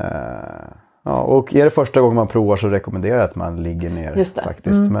 ja, och är det första gången man provar så rekommenderar jag att man ligger ner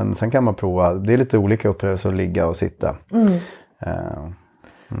faktiskt. Men sen kan man prova, det är lite olika upplevelser att ligga och sitta.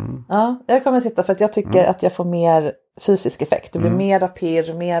 Ja, jag kommer sitta för att jag tycker att jag får mer fysisk effekt. Det blir mera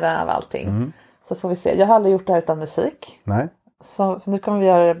pirr, mera av allting. Så får vi se. Jag har aldrig gjort det här utan musik. Nej. Så nu kommer vi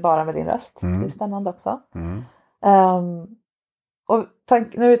göra det bara med din röst. Det är spännande också. Och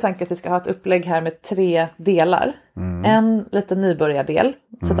nu är tanken att vi ska ha ett upplägg här med 3 delar. En liten nybörjardel.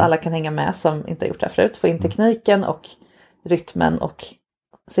 Så att alla kan hänga med som inte har gjort det här förut. Få in tekniken och rytmen och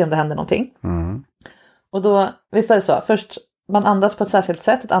se om det händer någonting. Och då, visst är det så. Först man andas på ett särskilt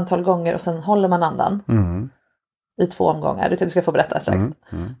sätt ett antal gånger och sen håller man andan. I 2 omgångar. Du ska få berätta strax.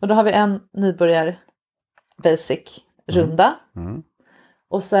 Och då har vi en nybörjar basic runda.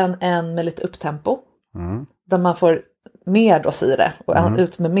 Och sen en med lite upptempo. Där man får mer då syre och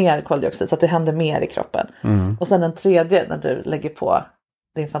ut med mer koldioxid så att det händer mer i kroppen. Och sen en tredje när du lägger på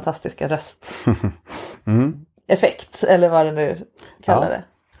din fantastiska röst effekt eller vad det nu kallar det.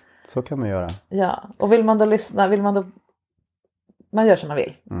 Så kan man göra. Ja, och vill man då lyssna, man gör som man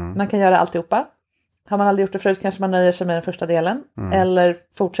vill. Man kan göra alltihopa. Har man aldrig gjort det förut kanske man nöjer sig med den första delen. Eller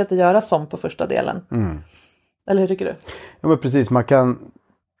fortsätter göra som på första delen. Eller hur tycker du? Ja men precis,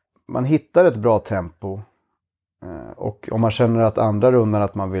 man hittar ett bra tempo. Och om man känner att andra rundan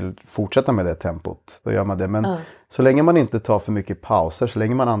att man vill fortsätta med det tempot, då gör man det. Men så länge man inte tar för mycket pauser, så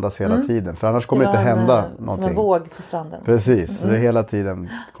länge man andas hela tiden. För annars kommer det inte hända någonting. Som en våg på stranden. Precis, det hela tiden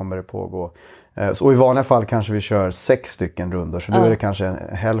kommer det pågå. Och i vanliga fall kanske vi kör 6 stycken rundor. Så då är det kanske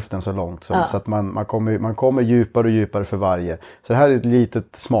hälften så långt. Så att man kommer djupare och djupare för varje. Så det här är ett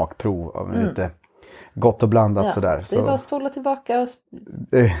litet smakprov av lite gott och blandat sådär. Det är bara att spola tillbaka och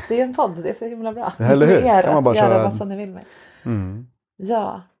det är en podd, det är så himla bra. Eller hur? Kan man bara göra vad som ni vill med.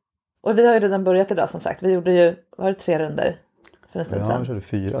 Ja. Och vi har ju redan börjat idag som sagt. Vi gjorde ju, var det 3 runder för en stund sedan? Ja, vi körde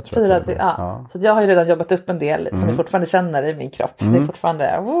 4 tror jag. 4, ja. Så jag har ju redan jobbat upp en del som jag fortfarande känner i min kropp. Det är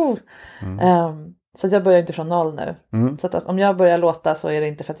fortfarande, så jag börjar inte från 0 nu. Så att om jag börjar låta så är det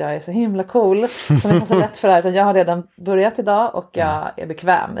inte för att jag är så himla cool. Som jag har så lätt för det här. Utan jag har redan börjat idag och jag är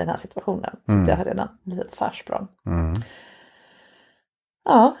bekväm i den här situationen. Så att jag har redan blivit ett försprång.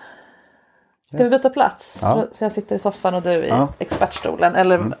 Ja. Ska vi byta plats? Ja. Så jag sitter i soffan och du i expertstolen.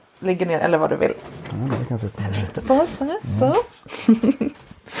 Eller ligger ner eller vad du vill. Jag kan sitta här. Byta på oss här. Så.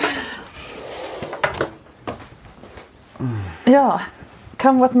 Ja.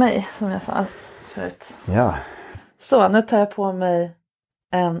 Come with me som jag sa förut. Ja. Så nu tar jag på mig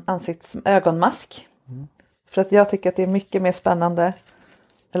en ögonmask. För att jag tycker att det är mycket mer spännande.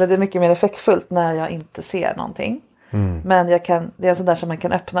 Eller det är mycket mer effektfullt när jag inte ser någonting. Men det är sådär som man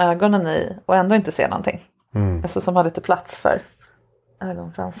kan öppna ögonen i och ändå inte se någonting. Alltså som har lite plats för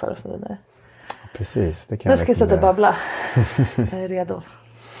ögonfransar och så vidare. Precis, det kan nu ska jag sluta babbla. Jag är redo.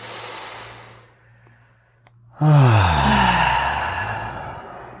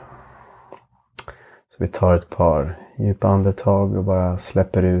 Så vi tar ett par djupa andetag och bara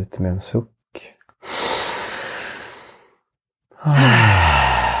släpper ut med en suck.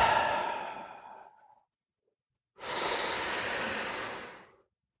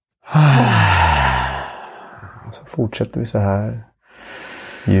 Och så fortsätter vi så här.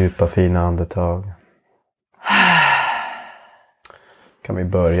 Djupa fina andetag. Kan vi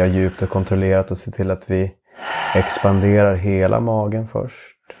börja djupt och kontrollerat och se till att vi expanderar hela magen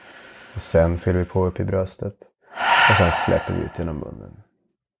först. Och sen fyller vi på upp i bröstet. Och sen släpper vi ut genom munnen.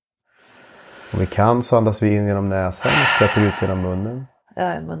 Om vi kan så andas vi in genom näsan och släpper ut genom munnen. Jag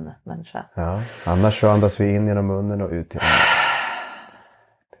är en munmänniska. Ja, annars så andas vi in genom munnen och ut genom munnen.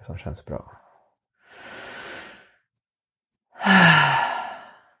 Det som känns bra.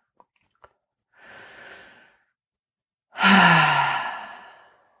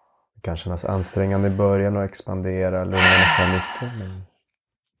 Det kan kännas ansträngande i början och expandera lungorna så mycket. Men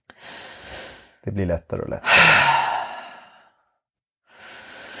det blir lättare och lättare.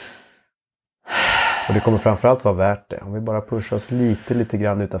 Och det kommer framförallt vara värt det. Om vi bara pushar oss lite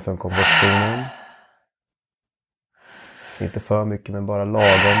grann utanför komfortzonen. Inte för mycket men bara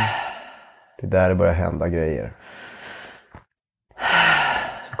lagom. Det är där det börjar hända grejer.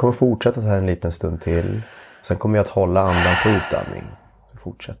 Så vi kommer fortsätta så här en liten stund till. Sen kommer vi att hålla andan på utandning. Så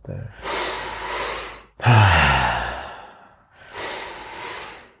fortsätter.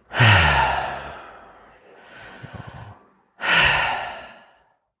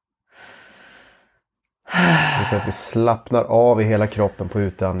 Så att vi slappnar av i hila kroppen på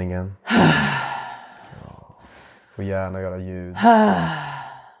utandningen. Får gärna göra ljud.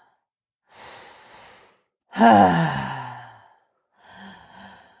 Så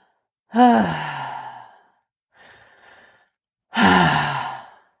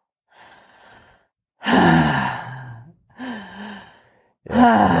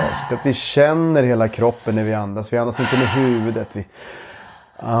att vi känner hela kroppen när vi andas. Vi andas inte med huvudet. Vi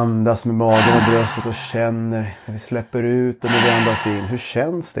andas med magen och bröstet och känner när vi släpper ut och när vi andas in. Hur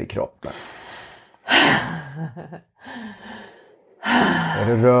känns det i kroppen? Är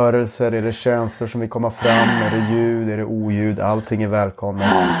det rörelser? Är det känslor som vill komma fram? Är det ljud? Är det oljud? Allting är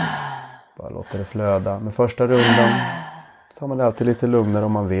välkommet. Bara låta det flöda. Med första rundan så har man det alltid lite lugnare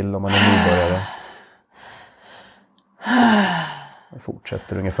om man vill, om man är nybörjare. Jag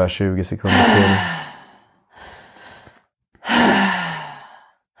fortsätter ungefär 20 sekunder till.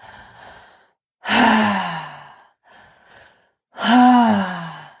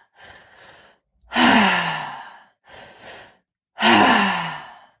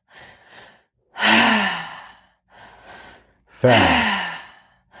 Fem,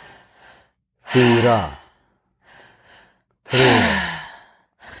 4, 3,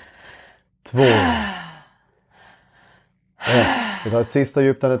 2, 1. Vi tar ett sista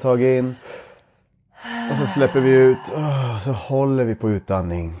djupt andetag in. Och så släpper vi ut. Så håller vi på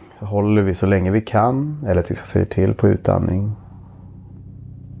utandning. Så håller vi så länge vi kan. Eller tills jag säger till på utandning.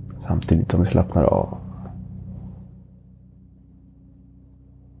 Samtidigt som vi slappnar av.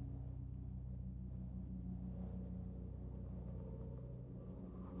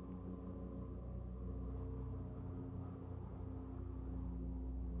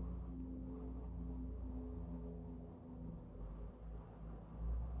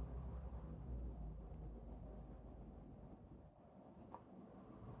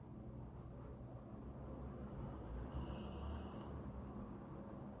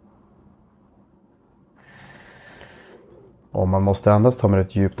 Om man måste andas tar man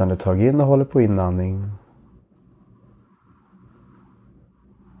ett djupt andetag in och håller på inandning.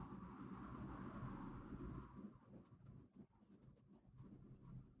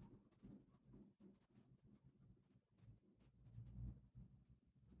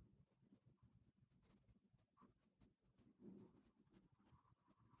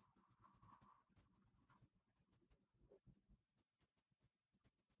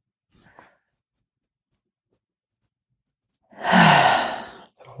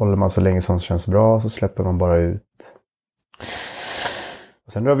 Håller man så länge som det känns bra så släpper man bara ut.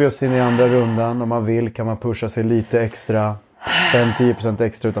 Och sen drar vi oss in i andra rundan. Om man vill kan man pusha sig lite extra. 5-10%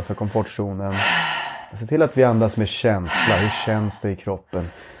 extra utanför komfortzonen. Och se till att vi andas med känsla. Hur känns det i kroppen?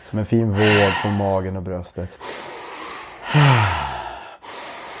 Som en fin våg från magen och bröstet.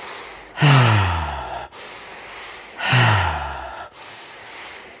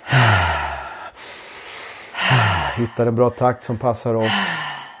 Hittar en bra takt som passar oss.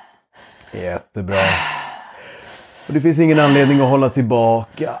 Jättebra. Och det finns ingen anledning att hålla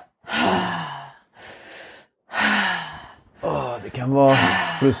tillbaka. Det kan vara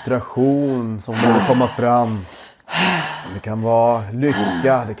frustration som borde komma fram. Det kan vara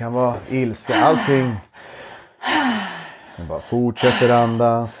lycka, det kan vara ilska, allting. Men bara fortsätter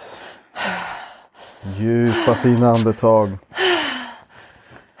andas. Djupa fina andetag.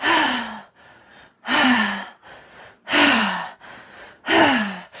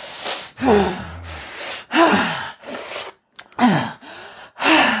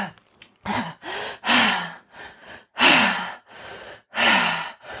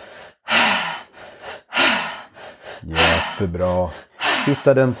 Jättebra.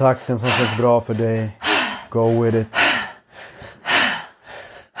 Hitta den takten som känns bra för dig. Go with it.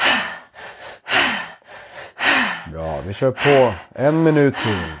 Bra, vi kör på 1 minut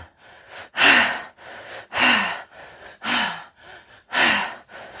till.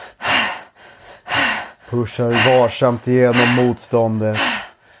 Pushar varsamt igenom motståndet.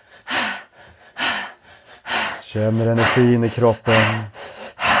 Känner energin i kroppen.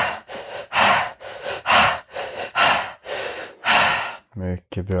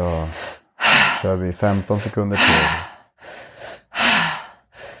 Mycket bra. Kör vi 15 sekunder till.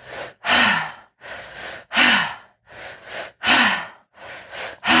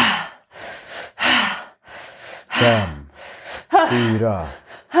 5, 4,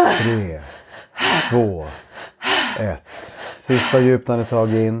 3, 2, 1. Sista djupt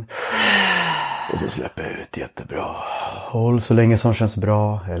andetag in. Och så släpper ut, jättebra. Håll så länge som känns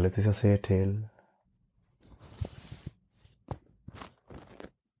bra, eller tills jag säger till.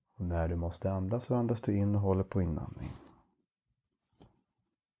 Och när du måste andas så andas du in och håller på inandning.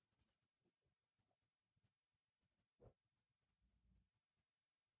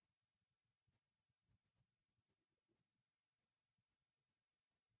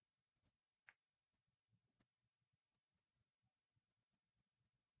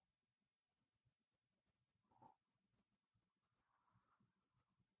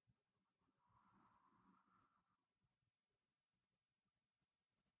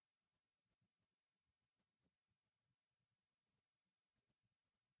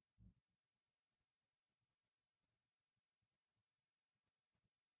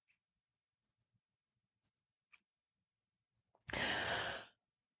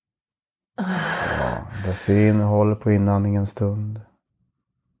 Andas in och håll på inandningen en stund.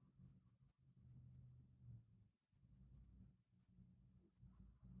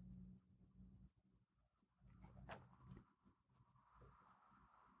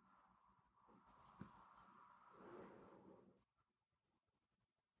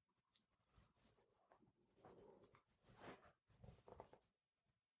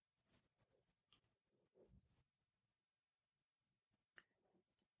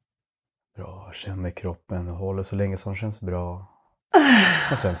 Bra, känn med kroppen och håller så länge som känns bra.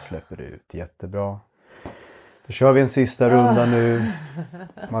 Och sen släpper du ut, jättebra. Då kör vi en sista runda nu.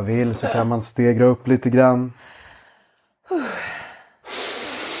 Om man vill så kan man stegra upp lite grann.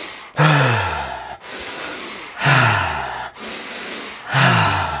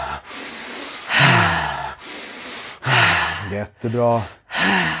 Jättebra.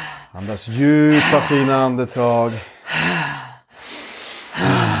 Andas djupa fina andetag.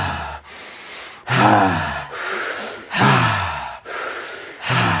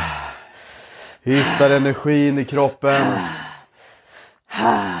 Hittar energin i kroppen.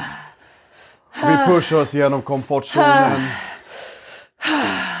 Vi pushar oss genom komfortzonen.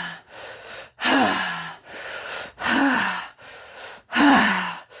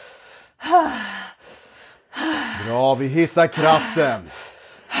 Bra, vi hittar kraften.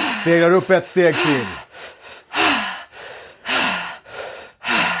 Stegrar upp ett steg till.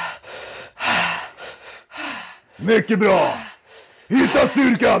 Mycket bra. Hitta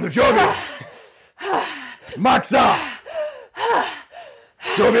styrkan, nu kör vi. Maxa.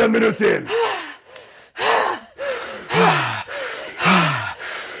 Kör vi 1 minut till.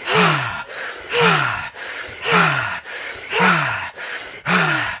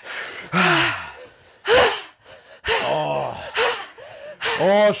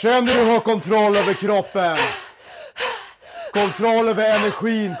 Känn hur du har kontroll över kroppen. Kontroll över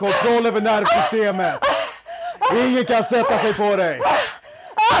energin. Kontroll över nervsystemet. Ingen kan sätta sig på dig.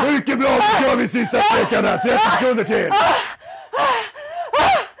 Mycket bra, så kör vi sista sträckan här. 30 sekunder till.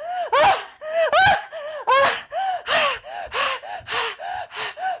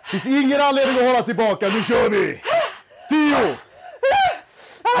 Det finns ingen anledning att hålla tillbaka. Nu kör vi. 10.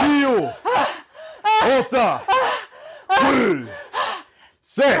 9. 8. 7.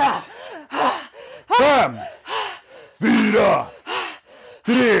 6. 5. 4.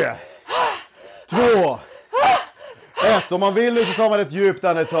 3. 2. 1. Om man vill så tar man ett djupt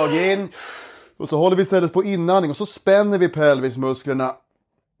andetag in. Och så håller vi istället på inandning. Och så spänner vi pelvismusklerna.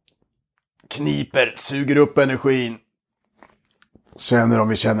 Kniper, suger upp energin. Känner om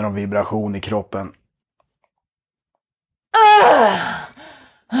vi känner en vibration i kroppen.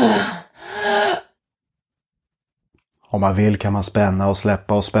 Om man vill kan man spänna och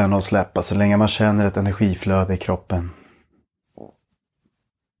släppa och spänna och släppa. Så länge man känner ett energiflöde i kroppen.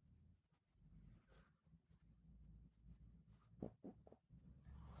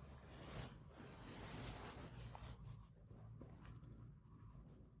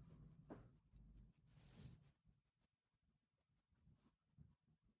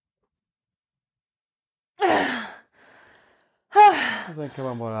 Och sen kan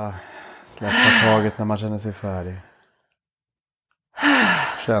man bara släppa taget när man känner sig färdig.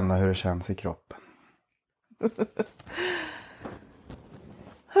 Känna hur det känns i kroppen.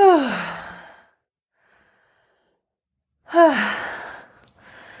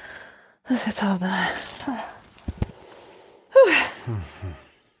 Nu ska jag ta av den här.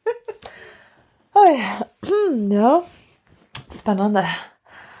 Oj. Ja. Spännande.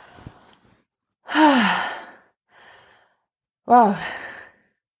 Wow.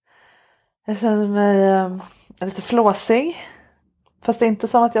 Jag känner mig lite flåsig. Fast det är inte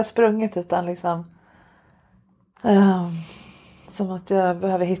som att jag har sprungit utan liksom som att jag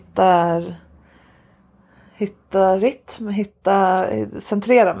behöver hitta rytm,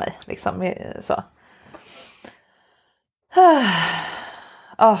 centrera mig liksom så.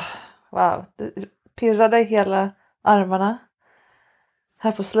 Wow, det pirrade i hela armarna.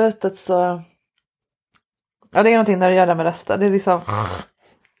 Här på slutet så ja, det är någonting när du gör det med rösten. Det är liksom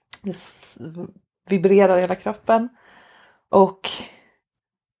det vibrerar i hela kroppen. Och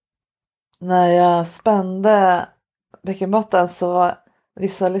när jag spände bäckenbotten så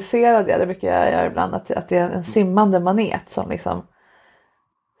visualiserade jag, det brukar jag göra ibland, att det är en simmande manet som liksom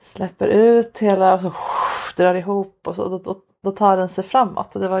släpper ut hela och så drar ihop och så då tar den sig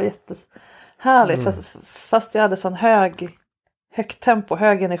framåt. Och det var jättehärligt fast jag hade sån högt tempo,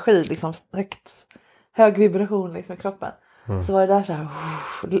 hög energi, liksom hög vibration liksom i kroppen. Så var det där så här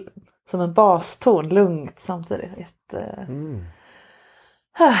som en baston, lugnt samtidigt.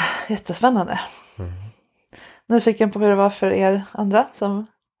 Jättespännande. Nyfiken på hur det var för er andra som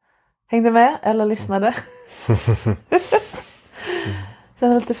hängde med eller lyssnade.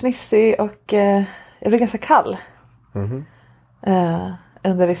 Den är lite fnissig och jag blir ganska kall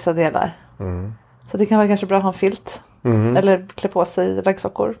under vissa delar. Så det kan vara kanske bra att ha en filt eller klä på sig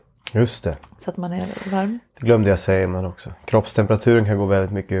raggsockor. Just det. Så att man är varm. Det glömde jag säga innan också. Kroppstemperaturen kan gå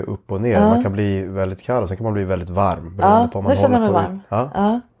väldigt mycket upp och ner. Man kan bli väldigt kall och sen kan man bli väldigt varm. Ja, på om nu känner jag mig varm.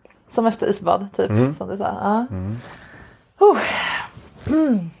 Ja. Som efter isbad typ. Som du sa.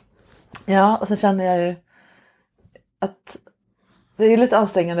 Ja, och så känner jag ju att det är lite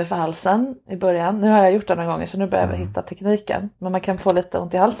ansträngande för halsen i början. Nu har jag gjort det några gånger så nu behöver jag hitta tekniken. Men man kan få lite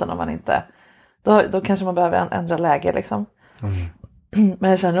ont i halsen om man inte... Då kanske man behöver ändra läge liksom. Men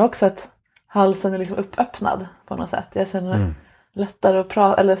jag känner också att halsen är liksom öppnad på något sätt. Jag känner lättare att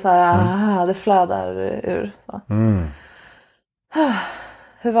prata, eller så här, det flödar ur. Så.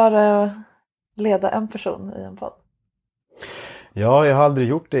 Hur var det att leda en person i en podd? Ja, jag har aldrig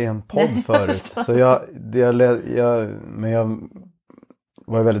gjort det i en podd förut. Så men jag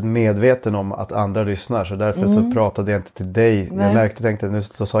var väldigt medveten om att andra lyssnar. Så därför så pratade jag inte till dig. Nej. Jag tänkte nu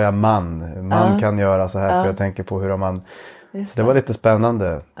så sa jag man kan göra så här för jag tänker på hur man... Det var lite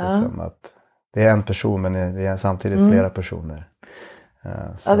spännande liksom, att det är en person men det är samtidigt flera personer.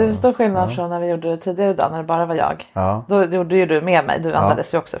 Ja, det är en stor skillnad från när vi gjorde det tidigare idag när det bara var jag. Ja. Då gjorde ju du med mig, du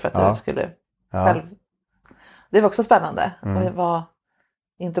andades ju också för att du skulle själv. Det var också spännande. Och jag var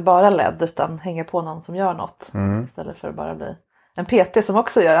inte bara ledd utan hänger på någon som gör något. Istället för att bara bli en PT som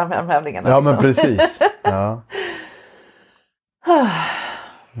också gör armhävningarna. Ja, men precis. Ja.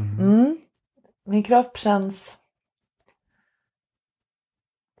 Min kropp känns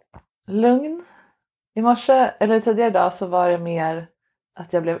lugn. I morse eller tidigare idag så var det mer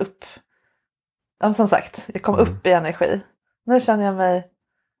att jag blev som sagt, jag kom upp i energi. Nu känner jag mig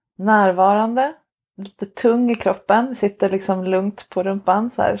närvarande, lite tung i kroppen, sitter liksom lugnt på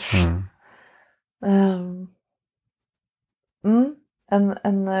rumpan så här.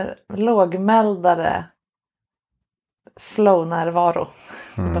 En lågmäldare flow-närvaro.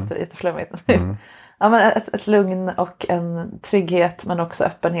 Det låter lite flummigt. Ja, men ett lugn och en trygghet men också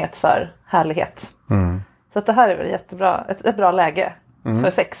öppenhet för härlighet. Så att det här är väl jättebra, ett bra läge för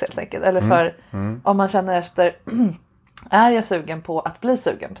sex helt enkelt. Eller för om man känner efter, är jag sugen på att bli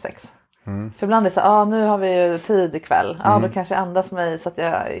sugen på sex? För ibland är det så, nu har vi ju tid ikväll. Då kanske jag andas mig så att jag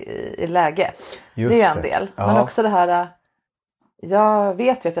är i läge. Just det är en del. Men också det här, jag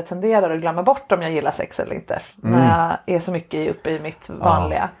vet ju att jag tenderar att glömma bort om jag gillar sex eller inte. När jag är så mycket uppe i mitt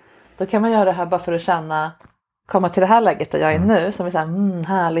vanliga. Då kan man göra det här bara för att komma till det här läget där jag är nu. Som är så här,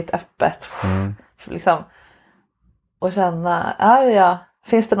 härligt öppet. Liksom. Och känna,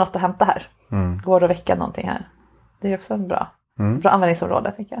 finns det något att hämta här? Går det att väcka någonting här? Det är också en bra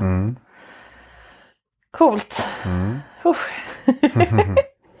användningsområde, tänker jag. Coolt.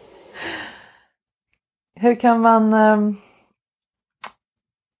 Hur kan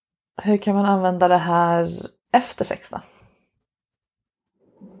man använda det här efter sex då?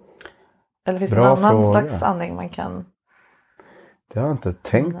 Eller finns det någon annan slags andning man kan... Det har jag inte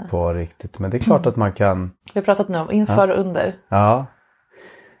tänkt på riktigt. Men det är klart att man kan... Vi har pratat nu om inför och under. Ja,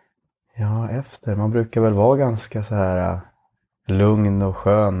 efter. Man brukar väl vara ganska så här lugn och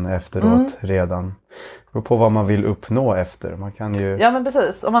skön efteråt redan. Det beror på vad man vill uppnå efter. Man kan ju... Ja, men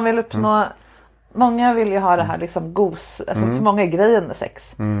precis. Om man vill uppnå... Många vill ju ha det här liksom gos. Alltså för många är grejen med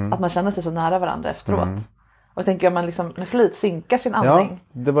sex. Att man känner sig så nära varandra efteråt. Och jag tänker om man liksom med flit synkar sin andning. Ja,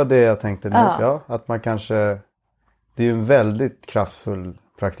 det var det jag tänkte nu. Ja, att man kanske... Det är ju en väldigt kraftfull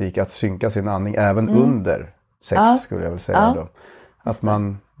praktik att synka sin andning även under sex skulle jag väl säga då. Att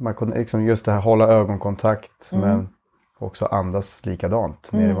man liksom just det här hålla ögonkontakt men också andas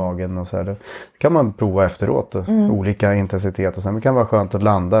likadant ner i magen och så här. Det kan man prova efteråt. Olika intensitet och sen det kan vara skönt att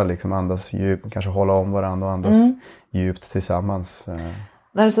landa, liksom andas djupt, kanske hålla om varandra och andas djupt tillsammans.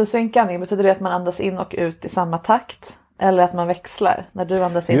 När du säger synka andning, betyder det att man andas in och ut i samma takt? Eller att man växlar? När du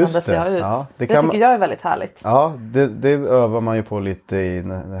andas in andas jag ut. Ja, det tycker jag är väldigt härligt. Ja, det övar man ju på lite i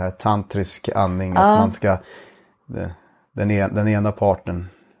den här tantrisk andning. Att man ska, den ena parten.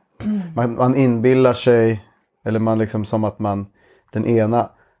 Man inbillar sig, eller man liksom som att den ena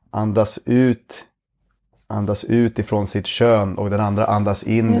andas ut ifrån sitt kön och den andra andas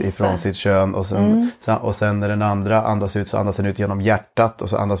in ifrån sitt kön och sen när den andra andas ut så andas den ut genom hjärtat och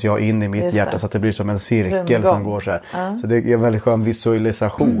så andas jag in i mitt hjärta så att det blir som en cirkel som går så här. Så det är en väldigt skön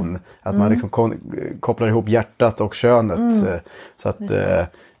visualisation att man liksom kopplar ihop hjärtat och könet så att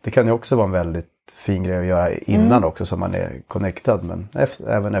det kan ju också vara en väldigt fin grej att göra innan också så man är connectad men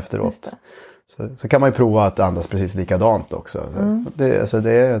även efteråt. Så kan man ju prova att andas precis likadant också. Det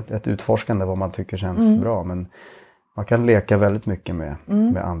är ett utforskande vad man tycker känns bra. Men Man kan leka väldigt mycket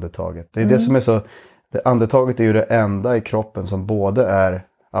med andetaget. Det är det som är så... Andetaget är ju det enda i kroppen som både är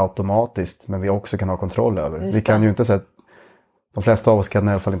automatiskt men vi också kan ha kontroll över. Vi kan ju inte säga... De flesta av oss kan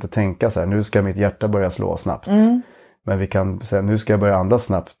i alla fall inte tänka så här, nu ska mitt hjärta börja slå snabbt. Men vi kan säga, nu ska jag börja andas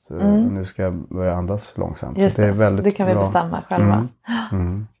snabbt. Nu ska jag börja andas långsamt. Just så det är väldigt det kan vi bra. bestämma själva.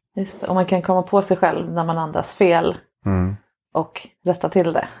 Just det. Och man kan komma på sig själv när man andas fel. Och rätta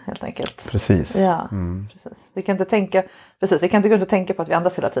till det helt enkelt. Precis. Ja, precis. Vi kan inte gå runt och tänka på att vi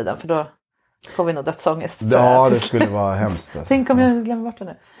andas hela tiden. För då får vi nog dödsångest. Ja, det skulle vara hemskt. Alltså. Tänk om jag glömmer bort det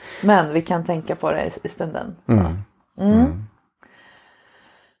nu. Men vi kan tänka på det i stunden.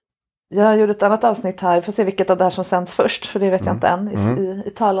 Jag gjorde ett annat avsnitt här. Vi får se vilket av det här som sänds först. För det vet jag inte än.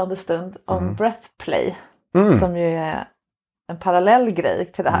 I talande stund. Om breath play. Som ju är en parallell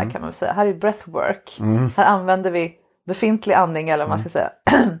grej till det här kan man säga. Här är breathwork. Här använder vi befintlig andning. Eller vad man ska säga.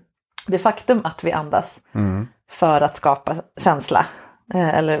 Det faktum att vi andas. För att skapa känsla.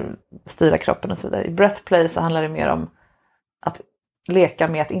 Eller styra kroppen och så vidare. I breath play så handlar det mer om att leka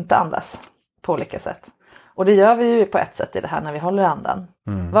med att inte andas. På olika sätt. Och det gör vi ju på ett sätt i det här när vi håller andan.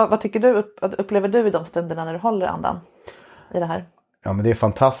 Vad tycker du, upplever du i de stunderna när du håller andan i det här? Ja, men det är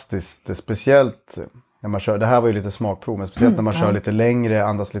fantastiskt. Det är speciellt när man kör, det här var ju lite smakprov, men speciellt när man kör lite längre,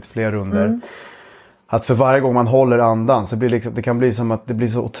 andas lite fler runder. Att för varje gång man håller andan så blir det kan bli som att det blir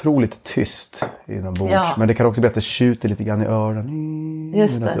så otroligt tyst inombords. Ja. Men det kan också bli att det tjuter lite grann i öronen.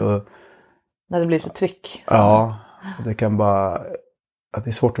 Just det. När det blir lite tryck. Så. Ja, det kan bara... Att det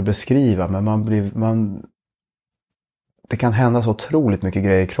är svårt att beskriva, men det kan hända så otroligt mycket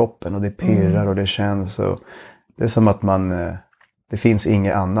grejer i kroppen och det pirrar och det känns och det är som att det finns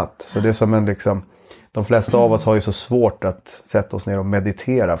inget annat. Så det är som en liksom, de flesta av oss har ju så svårt att sätta oss ner och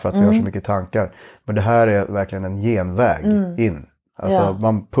meditera för att vi har så mycket tankar. Men det här är verkligen en genväg in. Alltså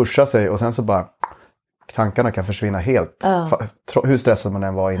man pushar sig och sen så bara tankarna kan försvinna helt. Hur stressad man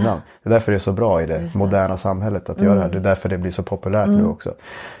än var innan. Det är därför det är så bra i det moderna samhället att göra det här. Det är därför det blir så populärt nu också.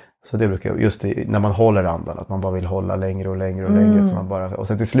 Så det brukar just när man håller andan. Att man bara vill hålla längre och längre och längre. För man bara, och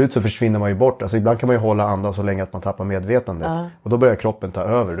sen till slut så försvinner man ju bort. Alltså ibland kan man ju hålla andan så länge att man tappar medvetandet. Och då börjar kroppen ta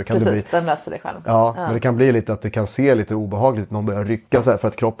över. Då kan precis, det bli, den löser det själv. Ja, men det kan bli lite att det kan se lite obehagligt ut. Någon börjar rycka så här för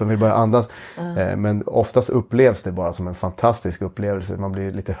att kroppen vill börja andas. Men oftast upplevs det bara som en fantastisk upplevelse. Man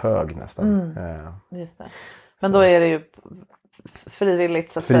blir lite hög nästan. Just det. Men då är det ju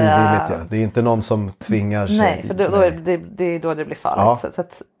frivilligt så att säga. Frivilligt, ja. Det är inte någon som tvingar sig. Nej, för det är då det blir farligt. Ja. Så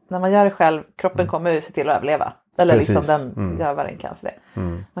att när man gör det själv, kroppen kommer ju se till att överleva. Eller precis. Liksom den gör vad den kan för det.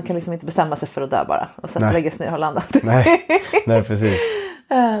 Man kan liksom inte bestämma sig för att dö bara. Och sen lägga sig ner och hålla andan. Nej, precis.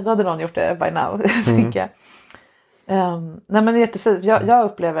 Då hade någon gjort det by now, tänker jag. Nej men det är jättefint. Jag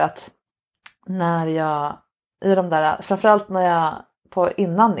upplever att när jag, i de där, framförallt när jag på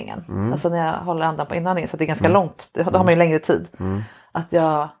inandningen. Alltså när jag håller andan på inandningen så att det är ganska långt. Då har man ju längre tid. Att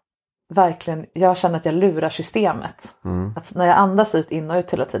jag känner att jag lurar systemet. Att när jag andas in och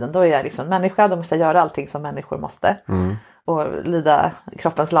ut hela tiden. Då är jag liksom människa. Då måste jag göra allting som människor måste. Och lyda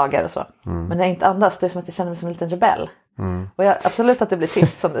kroppens lagar och så. Men när jag inte andas då är det som att jag känner mig som en liten rebell. Och absolut att det blir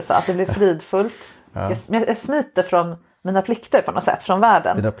tyst som du sa. Att det blir fridfullt. Jag smiter från mina plikter på något sätt. Från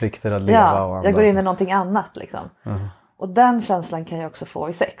världen. Dina plikter att leva och andas. Jag går in i någonting annat liksom. Och den känslan kan jag också få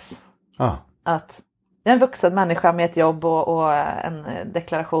i sex. Att jag är en vuxen människa med ett jobb och en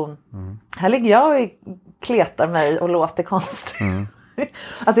deklaration. Här ligger jag och kletar mig och låter konstigt.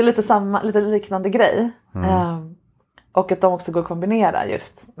 Att det är lite liknande grej. Och att de också går att kombinera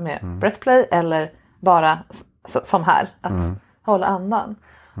just med breathplay eller bara som här. Att hålla andan.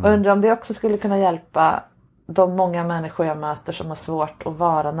 Och undrar om det också skulle kunna hjälpa de många människor jag möter som har svårt att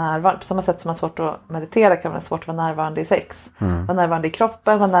vara närvarande. På samma sätt som man har svårt att meditera kan man ha svårt att vara närvarande i sex. Vara närvarande i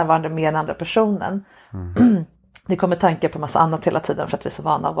kroppen, vara närvarande med den andra personen. Det kommer tankar på massa annat hela tiden för att vi är så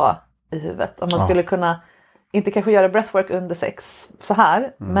vana att vara i huvudet. Om man skulle kunna, inte kanske göra breathwork under sex så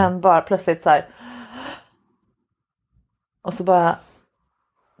här. Men bara plötsligt så här. Och så bara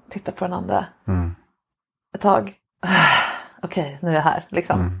titta på den andra. Ett tag. Okej, nu är jag här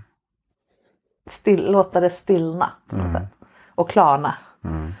liksom. Låta det stillna på något sätt. Och klarna.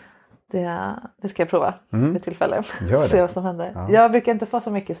 Det ska jag prova vid tillfälle. Se vad som händer. Ja. Jag brukar inte få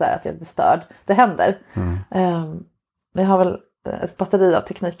så mycket så här att jag blir störd. Det händer. Jag har väl ett batteri av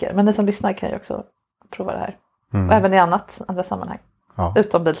tekniker. Men ni som lyssnar kan ju också prova det här. Och även i andra sammanhang. Ja.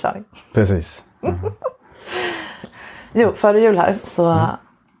 Utom bilkörning. Precis. Jo, före jul här så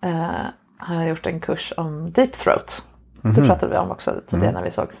har jag gjort en kurs om deep throat. Det pratade vi om också tidigare när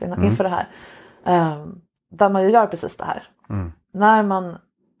vi sågs inför det här. Där man ju gör precis det här. När man,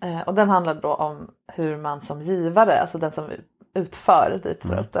 och den handlar då om hur man som givare, alltså den som utför deep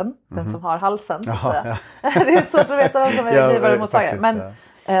throaten. Den som har halsen. Så att säga. Det är svårt att veta vad som är givare och mottagare. Men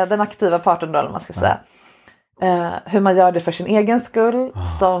den aktiva parten då, eller man ska säga. Hur man gör det för sin egen skull,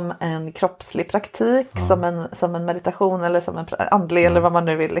 som en kroppslig praktik, som en meditation eller som en andlig eller vad man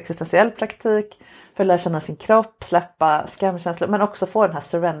nu vill, existentiell praktik. För att lära känna sin kropp, släppa skamkänslor, men också få den här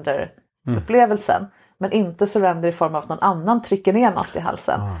surrender-upplevelsen. Men inte surrender i form av att någon annan trycker ner något i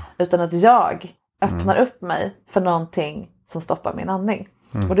halsen. Utan att jag öppnar upp mig för någonting som stoppar min andning.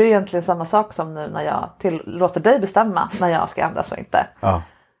 Och det är egentligen samma sak som nu när jag låter dig bestämma när jag ska andas och inte.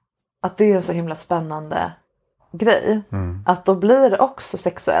 Att det är en så himla spännande grej. Att då blir det också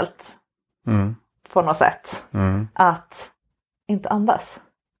sexuellt på något sätt. Att inte andas.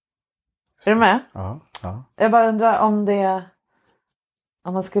 Är du med? Ja. Jag bara undrar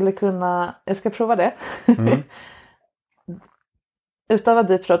om man skulle kunna, jag ska prova det. Utöva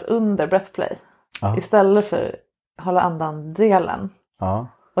deep throat under breathplay. Istället för hålla andan-delen.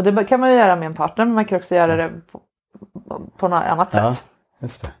 Och det kan man ju göra med en partner, men man kan också göra det på något annat sätt.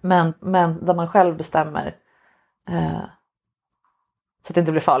 Just det. Men där man själv bestämmer så att det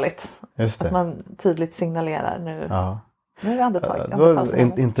inte blir farligt. Just det. Att man tydligt signalerar nu. Nu är det andetag. Det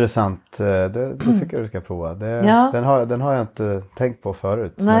var intressant. Det tycker jag du ska prova. Den har jag inte tänkt på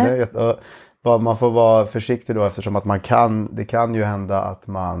förut. Men man får vara försiktig då, eftersom att det kan ju hända att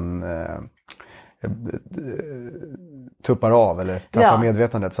man tuppar av eller tappar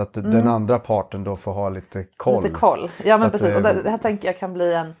medvetandet, så att den andra parten då får ha lite koll. Ja, men precis. Och det här tänker jag kan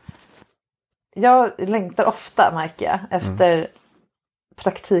bli jag längtar ofta, märker jag, efter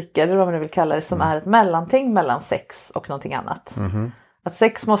praktiker, eller vad man nu vill kalla det, som är ett mellanting mellan sex och någonting annat. Att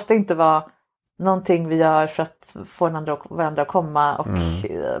sex måste inte vara någonting vi gör för att få varandra att komma och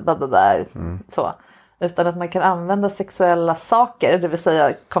så. Utan att man kan använda sexuella saker, det vill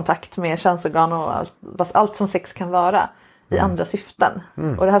säga kontakt med könsorgan och allt som sex kan vara i andra syften.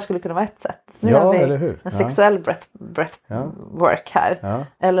 Och det här skulle kunna vara ett sätt. Nu gör vi en sexuell breath work här.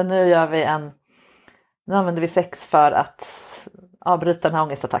 Eller nu använder vi sex för att avbryta den här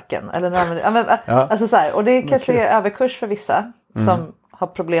ångestattacken. Alltså så här, och det kanske är överkurs för vissa som har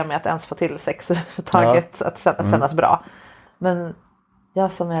problem med att ens få till sex överhuvudtaget, att kännas bra. Men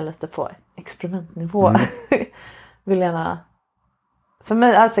jag som är lite på experimentnivå vill gärna... För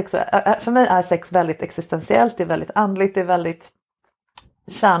mig är sex väldigt existentiellt, det är väldigt andligt, det är väldigt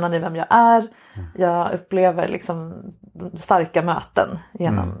kärnan i vem jag är. Jag upplever liksom starka möten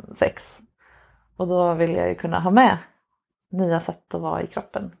genom sex. Och då vill jag ju kunna ha med nya sätt att vara i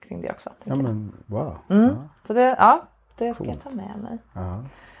kroppen kring det också. Ja, men wow. Så det ska jag ta med mig.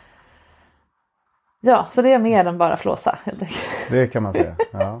 Ja, så det är mer än bara flåsa, helt enkelt. Det kan man säga,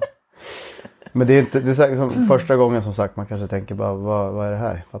 Men det är säkert som första gången, som sagt, man kanske tänker bara, vad är det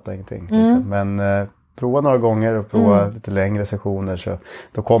här? Fattar ingenting. Liksom. Men prova några gånger och prova lite längre sessioner, så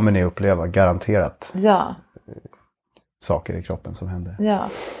då kommer ni uppleva garanterat saker i kroppen som händer. Ja.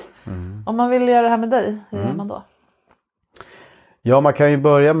 Om man vill göra det här med dig, hur gör man då? Ja, man kan ju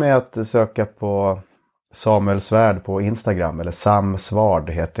börja med att söka på Samuel Svärd på Instagram, eller Sam Svard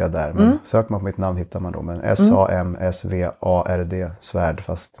heter jag där. Men söker man på mitt namn hittar man då. Men SAMSVARD Svärd,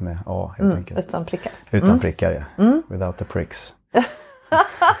 fast med A helt enkelt. Utan prickar. Utan prickar, ja. Without the pricks.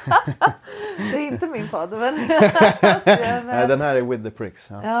 Det är inte min podd, men... Nej, den här är with the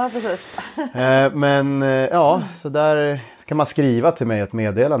pricks. Ja, precis. Men så där kan man skriva till mig ett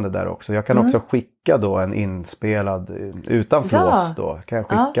meddelande där också. Jag kan också skicka då en inspelad, utan flås då. Kan jag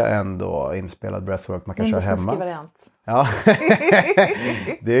skicka en då inspelad breathwork man kan köra hemma. Variant. Ja.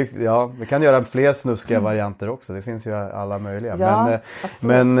 Vi kan göra fler snuskiga varianter också. Det finns ju alla möjliga.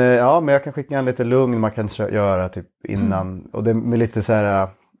 Men jag kan skicka en lite lugn. Man kan göra typ innan. Och det med lite så här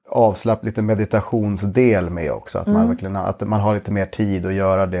lite meditationsdel med också. Att man verkligen, att man har lite mer tid att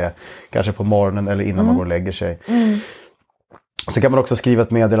göra det. Kanske på morgonen eller innan man går och lägger sig. Så kan man också skriva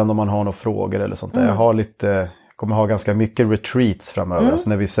ett meddelande om man har några frågor eller sånt där. Jag kommer ha ganska mycket retreats framöver. Alltså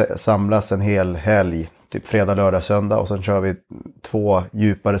när vi samlas en hel helg. Typ fredag, lördag, söndag, och sen kör vi 2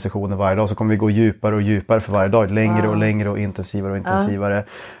 djupare sessioner varje dag. Så kommer vi gå djupare och djupare för varje dag. Längre och längre och intensivare.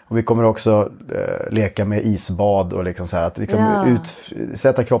 Och vi kommer också leka med isbad och liksom så här, att liksom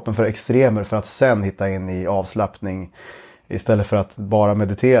utsätta kroppen för extremer för att sen hitta in i avslappning. Istället för att bara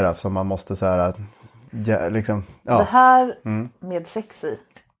meditera, som man måste så här... Det här med sex i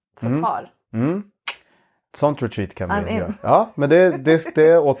för par. Sånt retreat kan vi göra. Ja, men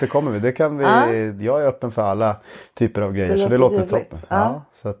det återkommer vi. Det kan vi. Jag är öppen för alla typer av grejer, så det låter toppen. Ja,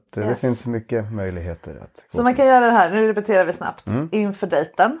 så att det finns mycket möjligheter att. Så man kan göra det här. Nu repeterar vi snabbt inför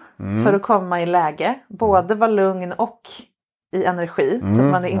dejten för att komma i läge, både vara lugn och i energi. Så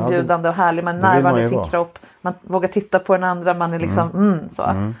man är inbjudande och härlig, man är närvarande i sin kropp. Man vågar titta på den andra, man är liksom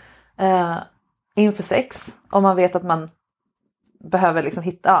så. Inför sex, om man vet att man behöver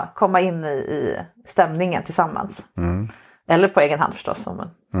liksom komma in i stämningen tillsammans. Eller på egen hand förstås.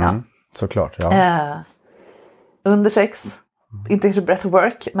 Såklart, ja. Under sex, inte kanske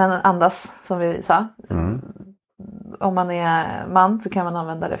breathwork, men andas som vi sa. Om man är man så kan man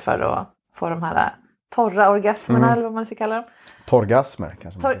använda det för att få de här torra orgasmerna eller vad man ska kalla dem. Torgasmer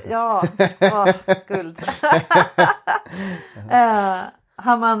kanske. Guld.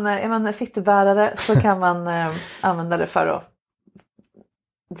 Är man fittebärare så kan man använda det för att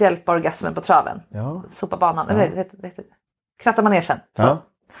hjälpa orgasmen på traven. Ja. Sopa banan. Eller kratta manegen. Så.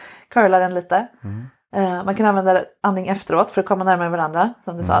 Curla den lite. Man kan använda andning efteråt för att komma närmare varandra.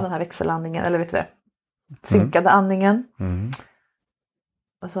 Som du sa, den här växelandningen. Eller vet du det? Synkade andningen.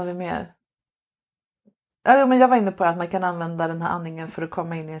 Vad sa vi mer? Men jag var inne på att man kan använda den här andningen för att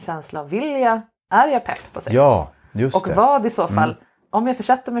komma in i en känsla av är jag pepp på sex? Ja, just det. Och vad i så fall, om jag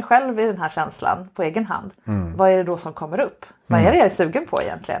försätter mig själv i den här känslan på egen hand, vad är det då som kommer upp? Vad är det jag är sugen på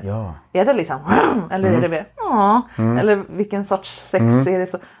egentligen? Ja. Är det liksom, eller är det mer, eller vilken sorts sex är det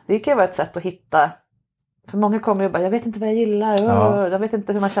så? Det kan ju vara ett sätt att hitta. För många kommer ju bara, jag vet inte vad jag gillar. Jag vet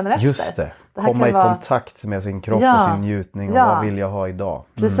inte hur man känner efter. Just det. Komma i kontakt med sin kropp och sin njutning. Och vad vill jag ha idag?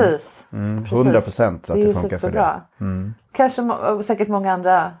 Precis. 100% att det funkar för det. Kanske säkert många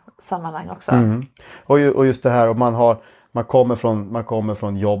andra sammanhang också. Och just det här, och man kommer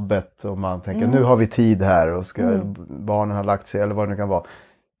från jobbet och man tänker nu har vi tid här och barnen har lagt sig eller vad det nu kan vara.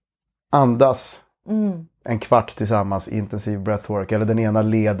 Andas. En kvart tillsammans, intensiv breathwork, eller den ena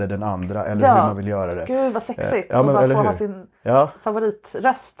leder den andra, eller hur man vill göra det. Gud vad sexigt, och bara få ha sin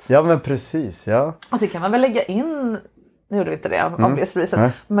favoritröst. Ja men precis, ja. Och så kan man väl lägga in, nu gjorde vi inte det obviously,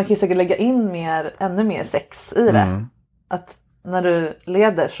 men man kan ju säkert lägga in ännu mer sex i det. Att när du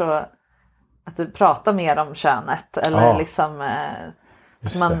leder så att du pratar mer om könet, eller liksom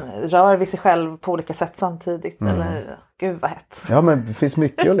att man rör vid sig själv på olika sätt samtidigt. Eller, gud vad hett. Ja men det finns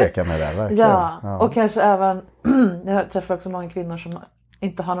mycket att leka med där, verkligen. Ja, och kanske även, jag träffar också många kvinnor som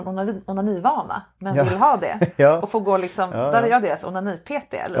inte har någon onanivana, men vill ha det. Och få gå liksom, där är jag deras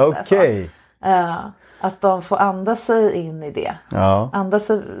onani-PT lite. Okej. Att de får andas sig in i det. Andas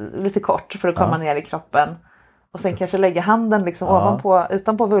sig lite kort för att komma ner i kroppen. Och sen kanske lägga handen liksom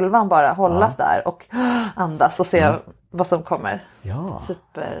utanpå vulvan bara, hålla där och andas och se vad som kommer.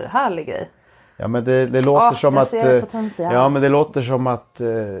 Superhärlig grej. Ja men det låter som att men det låter som att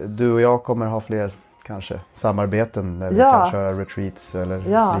du och jag kommer ha fler kanske samarbeten när vi kan köra retreats eller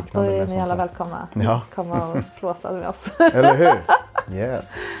liknande. Då är ni alla välkomna. Komma och flåsa med oss. Eller hur?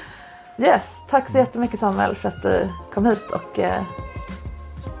 Yes, tack så jättemycket Samuel för att du kom hit och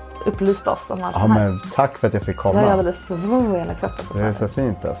upplyste oss om allt det här. Men tack för att jag fick komma. Jag är alldeles svår i hela kroppen. Det är så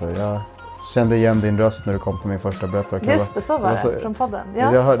fint alltså. Jag kände igen din röst när du kom på min första breathwork. Just det, så var det. Från podden.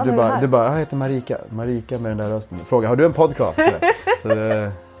 Ja, jag hörde, du bara, jag heter Marika med den där rösten. Fråga, har du en podcast? Så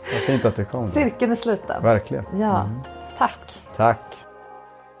det var fint att du kom. Cirkeln är sluten. Verkligen. Ja, tack. Tack.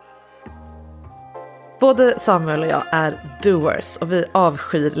 Både Samuel och jag är doers och vi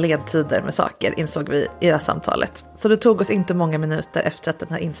avskyr ledtider med saker, insåg vi i det här samtalet. Så det tog oss inte många minuter efter att den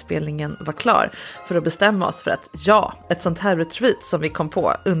här inspelningen var klar för att bestämma oss för att ett sånt här retreat som vi kom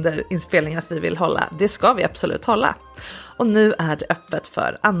på under inspelningen att vi vill hålla, det ska vi absolut hålla. Och nu är det öppet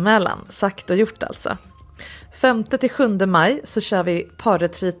för anmälan, sagt och gjort alltså. 5-7 maj så kör vi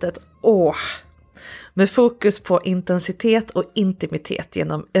parretreatet med fokus på intensitet och intimitet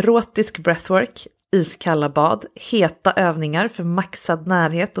genom erotisk breathwork, iskalla bad, heta övningar för maxad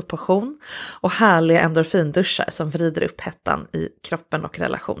närhet och passion och härliga endorfinduschar som vrider upp hettan i kroppen och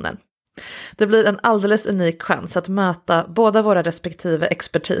relationen. Det blir en alldeles unik chans att möta båda våra respektive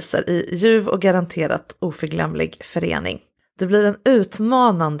expertiser i ljuv och garanterat oförglömlig förening. Det blir en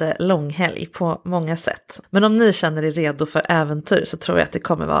utmanande långhelg på många sätt. Men om ni känner er redo för äventyr så tror jag att det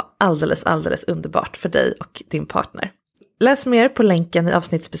kommer vara alldeles underbart för dig och din partner. Läs mer på länken i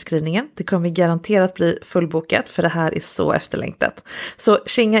avsnittsbeskrivningen. Det kommer garanterat bli fullbokat för det här är så efterlängtat. Så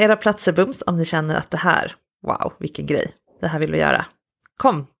kinga era platser bums om ni känner att det här, wow, vilken grej. Det här vill vi göra.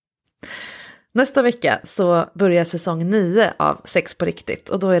 Kom! Nästa vecka så börjar säsong 9 av Sex på riktigt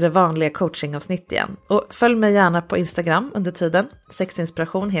och då är det vanliga coachingavsnitt igen. Och följ mig gärna på Instagram under tiden.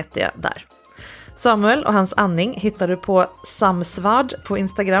 Sexinspiration heter jag där. Samuel och hans andning hittar du på Samsvard på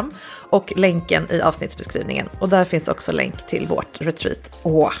Instagram och länken i avsnittsbeskrivningen. Och där finns också länk till vårt retreat.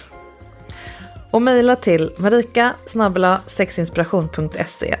 Och mejla till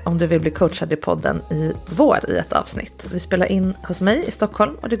marika@sexinspiration.se om du vill bli coachad i podden i vår i ett avsnitt. Vi spelar in hos mig i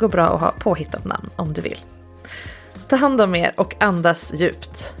Stockholm och det går bra att ha påhittat namn om du vill. Ta hand om er och andas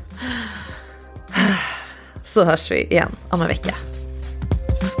djupt. Så hörs vi igen om en vecka.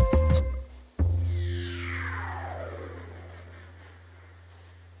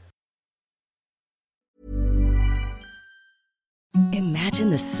 Imagine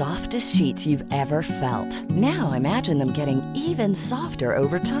the softest sheets you've ever felt. Now imagine them getting even softer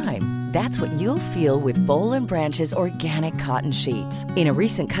over time. That's what you'll feel with Boll & Branch's organic cotton sheets. In a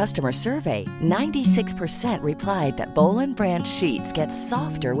recent customer survey, 96% replied that Boll & Branch sheets get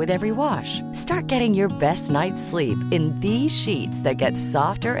softer with every wash. Start getting your best night's sleep in these sheets that get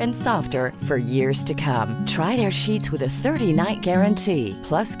softer and softer for years to come. Try their sheets with a 30-night guarantee.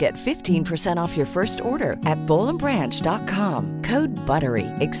 Plus, get 15% off your first order at bollandbranch.com. Code BUTTERY.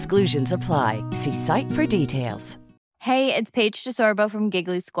 Exclusions apply. See site for details. Hey, it's Paige DeSorbo from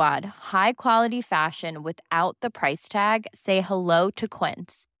Giggly Squad. High quality fashion without the price tag. Say hello to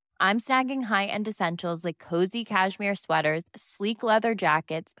Quince. I'm snagging high-end essentials like cozy cashmere sweaters, sleek leather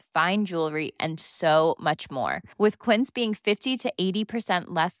jackets, fine jewelry, and so much more. With Quince being 50 to 80%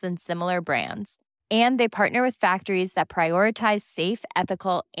 less than similar brands. And they partner with factories that prioritize safe,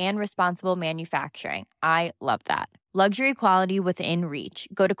 ethical, and responsible manufacturing. I love that. Luxury quality within reach.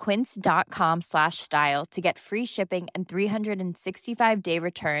 Go to quince.com/style to get free shipping and 365-day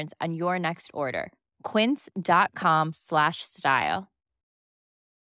returns on your next order. Quince.com/style.